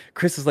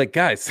Chris is like,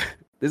 guys,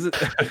 this is.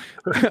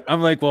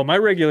 I'm like, well, my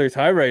regular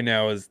time right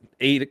now is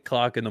 8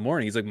 o'clock in the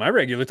morning. He's like, my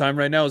regular time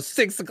right now is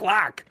 6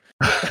 o'clock.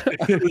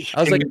 I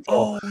was like,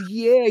 oh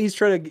yeah,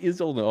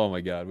 oh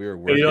my god, we were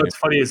working. You know what's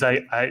funny is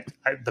I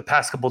the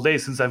past couple of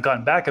days since I've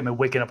gotten back, I've been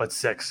waking up at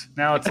 6.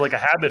 Now it's like a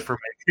habit for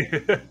me.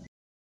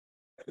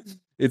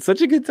 It's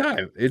such a good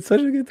time. It's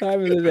such a good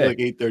time of the day. Like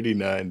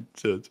 8:39.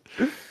 So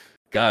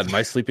God,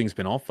 my sleeping's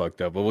been all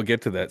fucked up, but we'll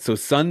get to that. So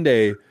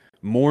Sunday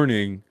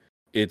morning,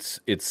 it's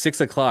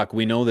 6 o'clock.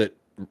 We know that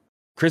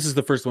Chris is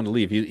the first one to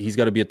leave. He's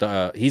got to be at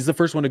the. He's the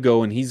first one to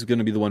go, and he's going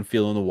to be the one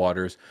feeling the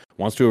waters.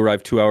 Wants to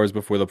arrive 2 hours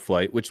before the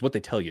flight, which is what they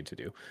tell you to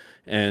do.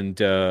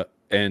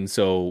 And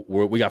so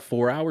we got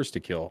 4 hours to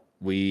kill.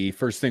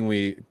 Wink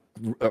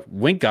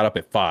got up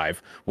at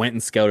 5, went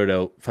and scouted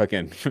out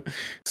fucking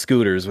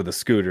scooters with a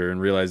scooter, and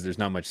realized there's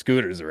not much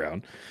scooters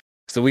around.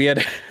 So we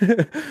had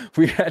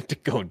to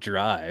go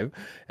drive.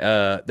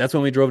 That's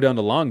when we drove down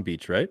to Long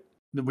Beach, right?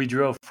 We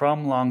drove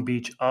from Long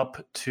Beach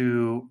up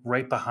to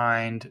right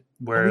behind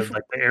where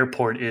like the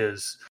airport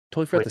is.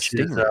 Totally forgot the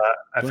Stingray.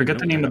 I forget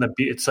the name of the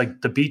beach. It's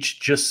like the beach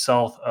just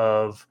south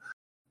of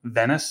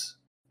Venice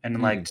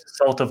and like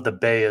south of the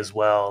bay as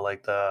well,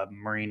 like the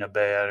Marina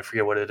Bay. I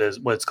forget what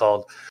it's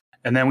called.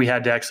 And then we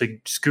had to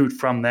actually scoot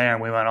from there,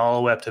 and we went all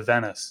the way up to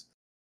Venice.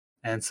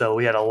 And so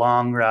we had a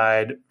long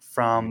ride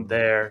from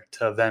there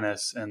to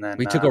Venice, and then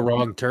we took a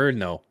wrong turn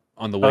though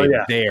on the way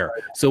there.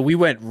 So we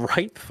went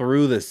right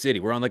through the city.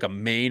 We're on like a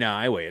main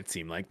highway, it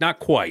seemed like. Not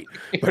quite,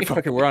 but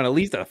fucking we're on at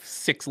least a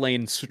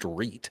 6-lane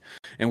street.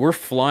 And we're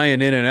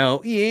flying in and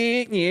out.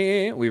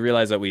 Yeah. We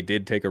realized that we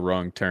did take a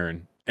wrong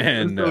turn.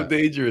 And it was so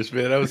dangerous,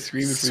 man. I was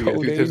screaming for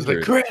so you guys. I was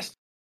like, Chris!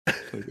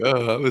 Like,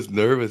 oh, I was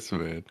nervous,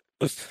 man.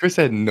 Chris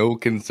had no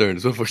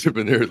concerns. So far, I've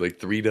been there like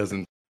 3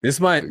 dozen. This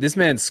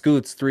man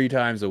scoots 3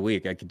 times a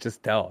week. I could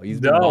just tell. I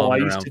used to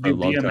do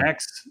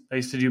BMX. I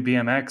used to do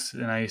BMX,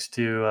 and I used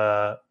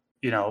to,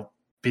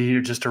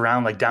 be just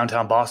around like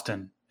downtown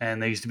Boston.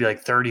 And there used to be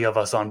like 30 of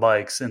us on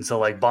bikes, and so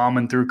like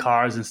bombing through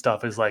cars and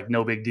stuff is like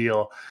no big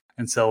deal.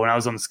 And so when I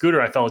was on the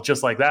scooter, I felt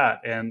just like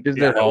that. And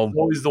I was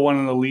always the one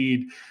in the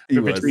lead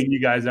between you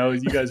guys. You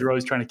guys were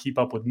always trying to keep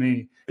up with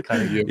me,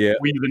 kind of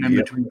weaving in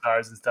between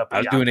cars and stuff. But I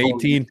was doing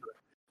 18.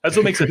 That's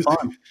what makes it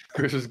fun.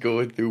 Chris was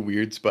going through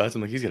weird spots.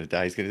 I'm like, he's gonna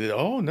die. He's gonna.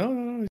 Oh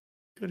no.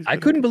 I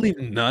couldn't believe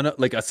none of,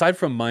 like, aside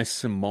from my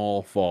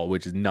small fall,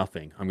 which is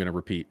nothing. I'm gonna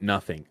repeat,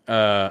 nothing.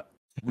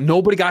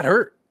 Nobody got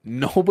hurt.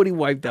 Nobody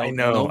wiped out. I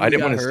know. I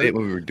didn't want to say it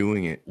when we were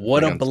doing it.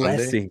 What a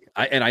blessing!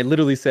 I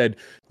literally said,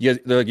 "You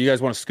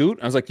guys want to scoot?"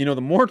 I was like,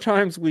 the more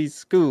times we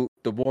scoot,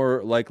 the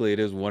more likely it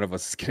is one of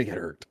us is gonna get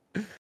hurt.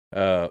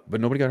 But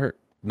nobody got hurt.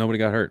 Nobody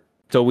got hurt.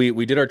 So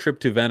we did our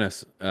trip to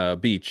Venice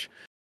Beach.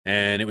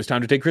 And it was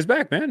time to take Chris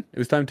back, man. It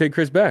was time to take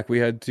Chris back. We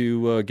had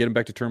to get him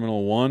back to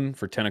Terminal 1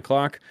 for 10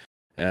 o'clock.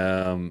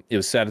 It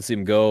was sad to see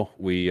him go.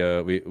 We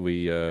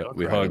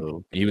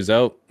hugged. He was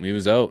out. He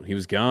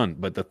was gone.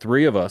 But the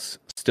 3 of us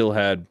still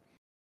had,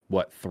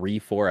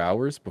 3-4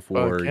 hours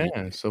before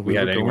so we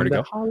had anywhere to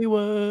go.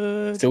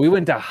 Hollywood. So we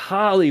went to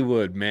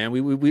Hollywood, man.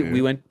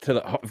 We went to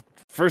the...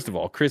 First of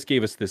all, Chris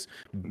gave us this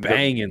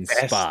banging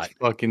spot.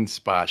 Fucking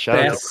spot. Shout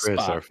out to Chris,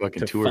 our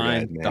fucking tour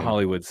guide, man. The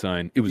Hollywood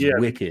sign. It was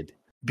wicked.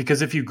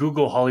 Because if you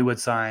Google Hollywood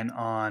sign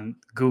on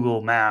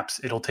Google Maps,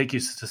 it'll take you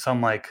to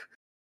some like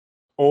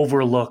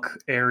overlook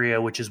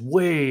area, which is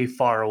way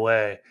far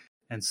away.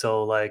 And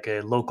so like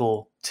a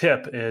local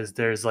tip is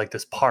there's like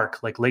this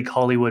park, like Lake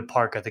Hollywood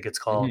Park, I think it's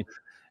called. Mm-hmm.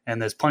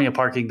 And there's plenty of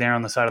parking there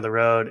on the side of the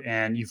road.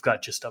 And you've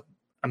got just an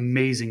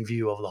amazing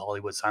view of the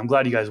Hollywood sign. I'm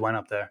glad you guys went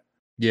up there.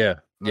 Yeah.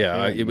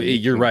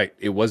 You're right.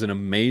 It was an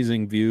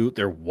amazing view.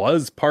 There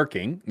was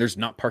parking. There's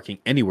not parking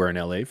anywhere in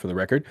LA, for the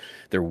record.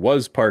 There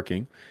was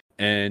parking.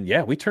 And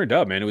we turned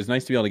up, man. It was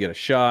nice to be able to get a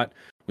shot.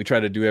 We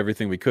tried to do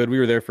everything we could. We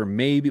were there for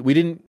we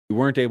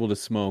weren't able to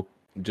smoke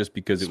just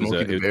because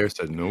Smokey the Bear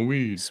said no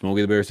weed.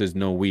 Smokey the Bear says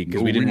no weed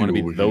because we didn't want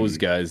to be those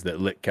guys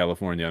that lit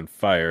California on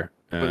fire.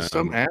 But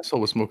some asshole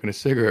was smoking a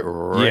cigarette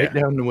right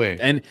down the way.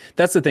 And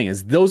that's the thing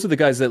is those are the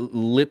guys that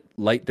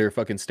light their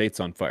fucking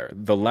states on fire.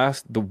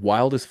 The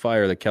wildest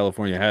fire that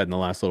California had in the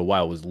last little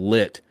while was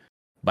lit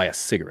by a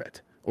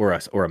cigarette or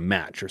a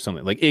match or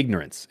something. Like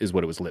ignorance is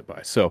what it was lit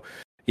by. So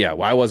yeah,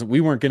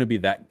 we weren't going to be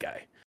that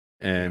guy.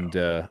 And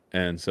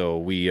so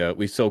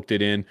we soaked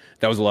it in.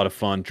 That was a lot of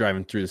fun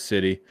driving through the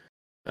city.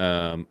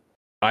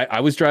 I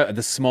was driving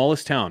the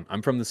smallest town.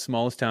 I'm from the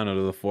smallest town out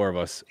of the 4 of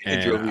us.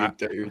 And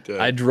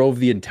I drove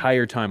the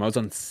entire time. I was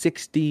on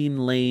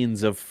 16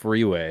 lanes of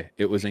freeway.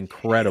 It was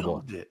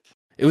incredible.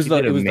 It was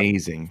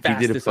amazing. He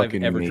did it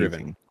fucking ever amazing.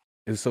 Driven.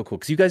 It was so cool.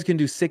 Because you guys can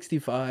do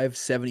 65,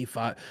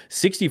 75.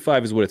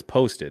 65 is what it's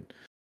posted.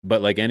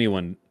 But like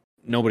anyone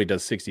nobody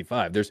does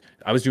 65.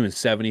 I was doing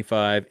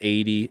 75,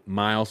 80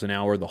 miles an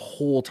hour the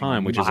whole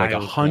time, which is like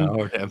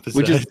 100,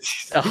 which is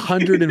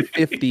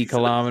 150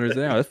 kilometers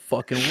an hour. That's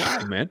fucking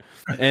wild, man.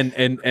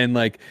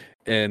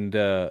 And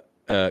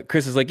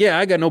Chris is like, yeah,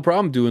 I got no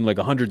problem doing like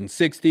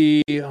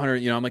 160, 100.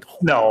 You know, I'm like,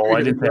 No,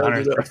 I didn't say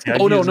 160.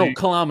 oh no,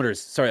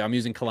 kilometers. Sorry, I'm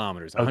using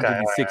kilometers. Okay,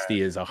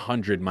 160 is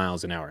 100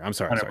 miles an hour. I'm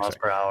sorry, 100 miles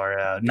per hour.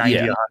 Yeah, 90,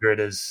 100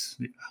 is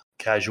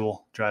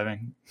casual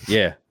driving.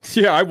 Yeah,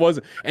 I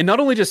wasn't. And not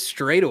only just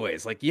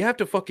straightaways, like you have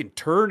to fucking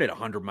turn at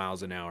 100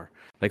 miles an hour.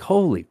 Like,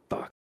 holy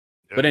fuck.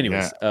 But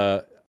anyways,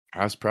 I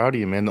was proud of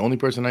you, man. The only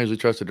person I usually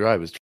trust to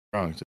drive is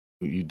Strong. So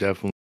you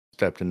definitely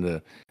stepped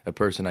into a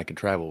person I could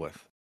travel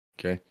with.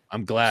 Okay,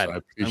 I'm glad.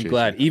 So I'm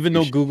glad. Even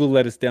though Google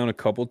let us down a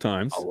couple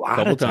times,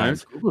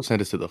 Google sent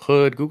us to the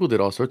hood. Google did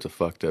all sorts of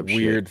fucked up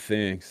weird shit.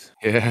 things.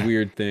 Yeah,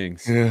 weird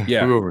things. Yeah,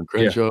 Yeah. we were over in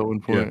Crenshaw at one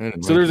point. Yeah.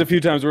 So there's a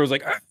few times where I was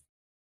like,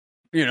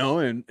 you know,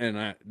 and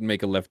I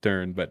make a left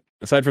turn. But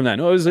aside from that,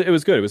 no, it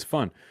was good. It was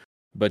fun.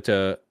 But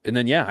and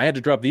then I had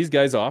to drop these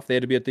guys off. They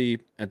had to be at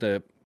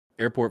the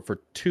airport for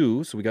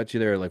 2, so we got you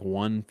there at like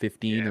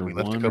 1:15 or we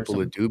left 1 a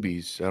couple of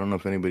doobies. I don't know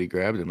if anybody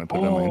grabbed them. I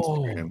put it on my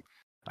Instagram.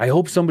 I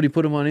hope somebody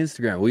put them on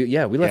Instagram. We left.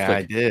 Yeah, like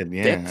I did.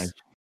 Yeah, I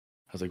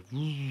was like,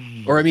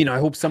 or I mean, I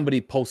hope somebody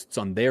posts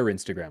on their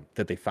Instagram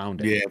that they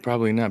found it. yeah,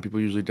 probably not. People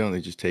usually don't. They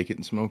just take it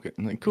and smoke it.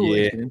 I'm like, cool.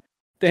 Yeah. man.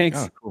 Thanks.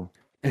 Oh,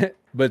 cool.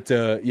 But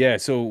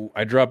so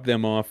I dropped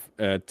them off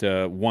at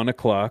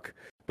 1:00,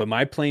 but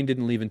my plane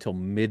didn't leave until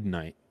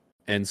midnight,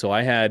 and so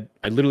I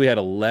literally had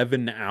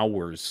 11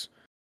 hours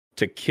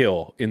to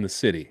kill in the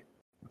city.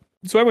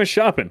 So I went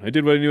shopping. I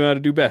did what I knew how to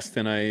do best,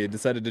 and I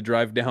decided to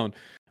drive down.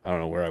 I don't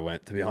know where I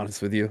went, to be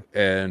honest with you.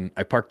 And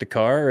I parked the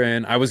car,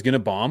 and I was gonna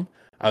bomb.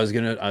 I was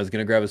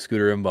gonna grab a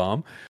scooter and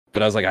bomb,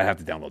 but I was like, I have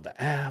to download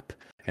the app.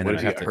 And What then if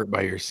I you have got to, hurt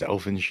by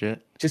yourself and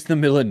shit? just in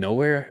the middle of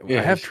nowhere. Yeah,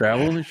 I have just-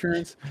 travel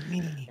insurance,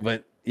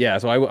 but yeah.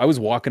 So I was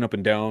walking up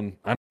and down.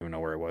 I don't even know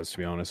where it was, to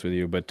be honest with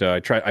you. But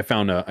I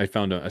found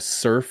a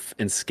surf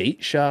and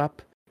skate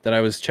shop that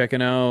I was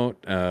checking out.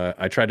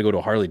 I tried to go to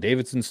a Harley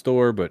Davidson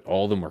store, but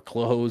all of them were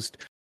closed.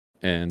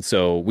 And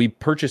so we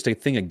purchased a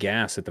thing of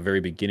gas at the very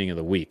beginning of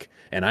the week,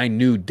 and I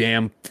knew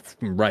damn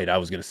right I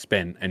was going to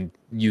spend and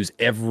use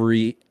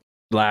every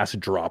last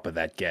drop of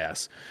that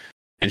gas.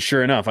 And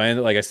sure enough,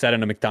 I sat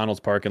in a McDonald's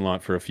parking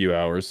lot for a few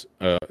hours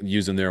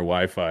using their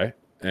Wi-Fi.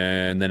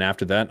 And then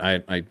after that,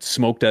 I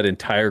smoked that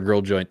entire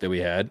grill joint that we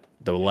had.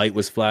 The light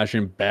was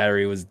flashing,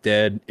 battery was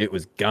dead, it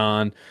was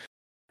gone.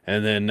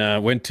 And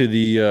then went to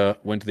the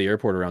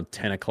airport around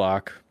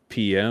 10:00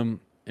 p.m.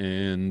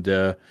 and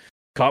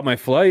caught my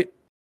flight.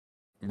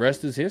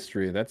 Rest is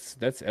history. That's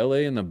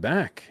LA in the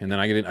back. And then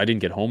I didn't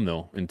get home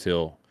though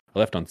until I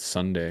left on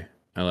Sunday.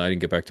 I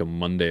didn't get back till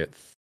Monday at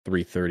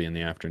 3:30 in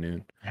the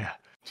afternoon. Yeah,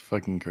 it's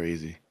fucking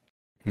crazy.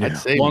 Yeah. I'd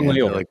say, Long man,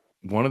 layover. like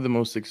one of the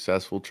most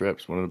successful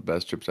trips, one of the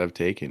best trips I've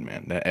taken,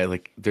 man.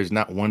 There's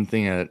not one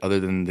thing other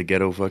than the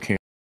ghetto fucking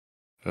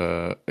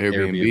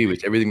Airbnb,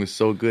 which everything was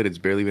so good, it's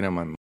barely even on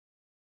my mind.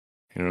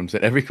 You know what I'm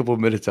saying? Every couple of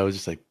minutes, I was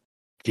just like,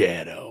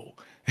 ghetto.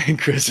 And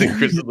Chris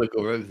would look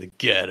over, I was like,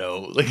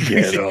 ghetto, like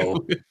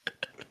Ghetto.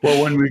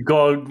 Well, when we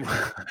go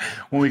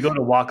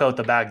to walk out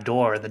the back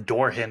door, the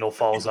door handle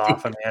falls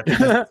off, and they have to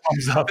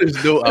thumbs up.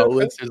 There's no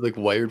outlets. There's like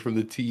wired from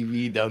the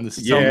TV down the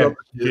Thumbs Yeah. up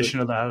the condition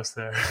of the house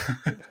there.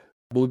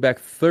 We'll be back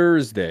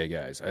Thursday,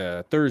 guys.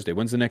 Thursday.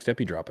 When's the next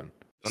epi dropping?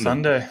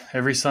 Sunday,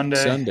 every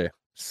Sunday.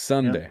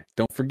 Sunday.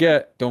 Don't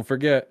forget.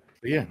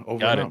 But yeah, over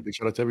Got and it. out. Big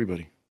shout out to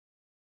everybody.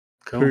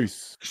 Cool.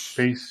 Peace.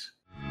 Peace.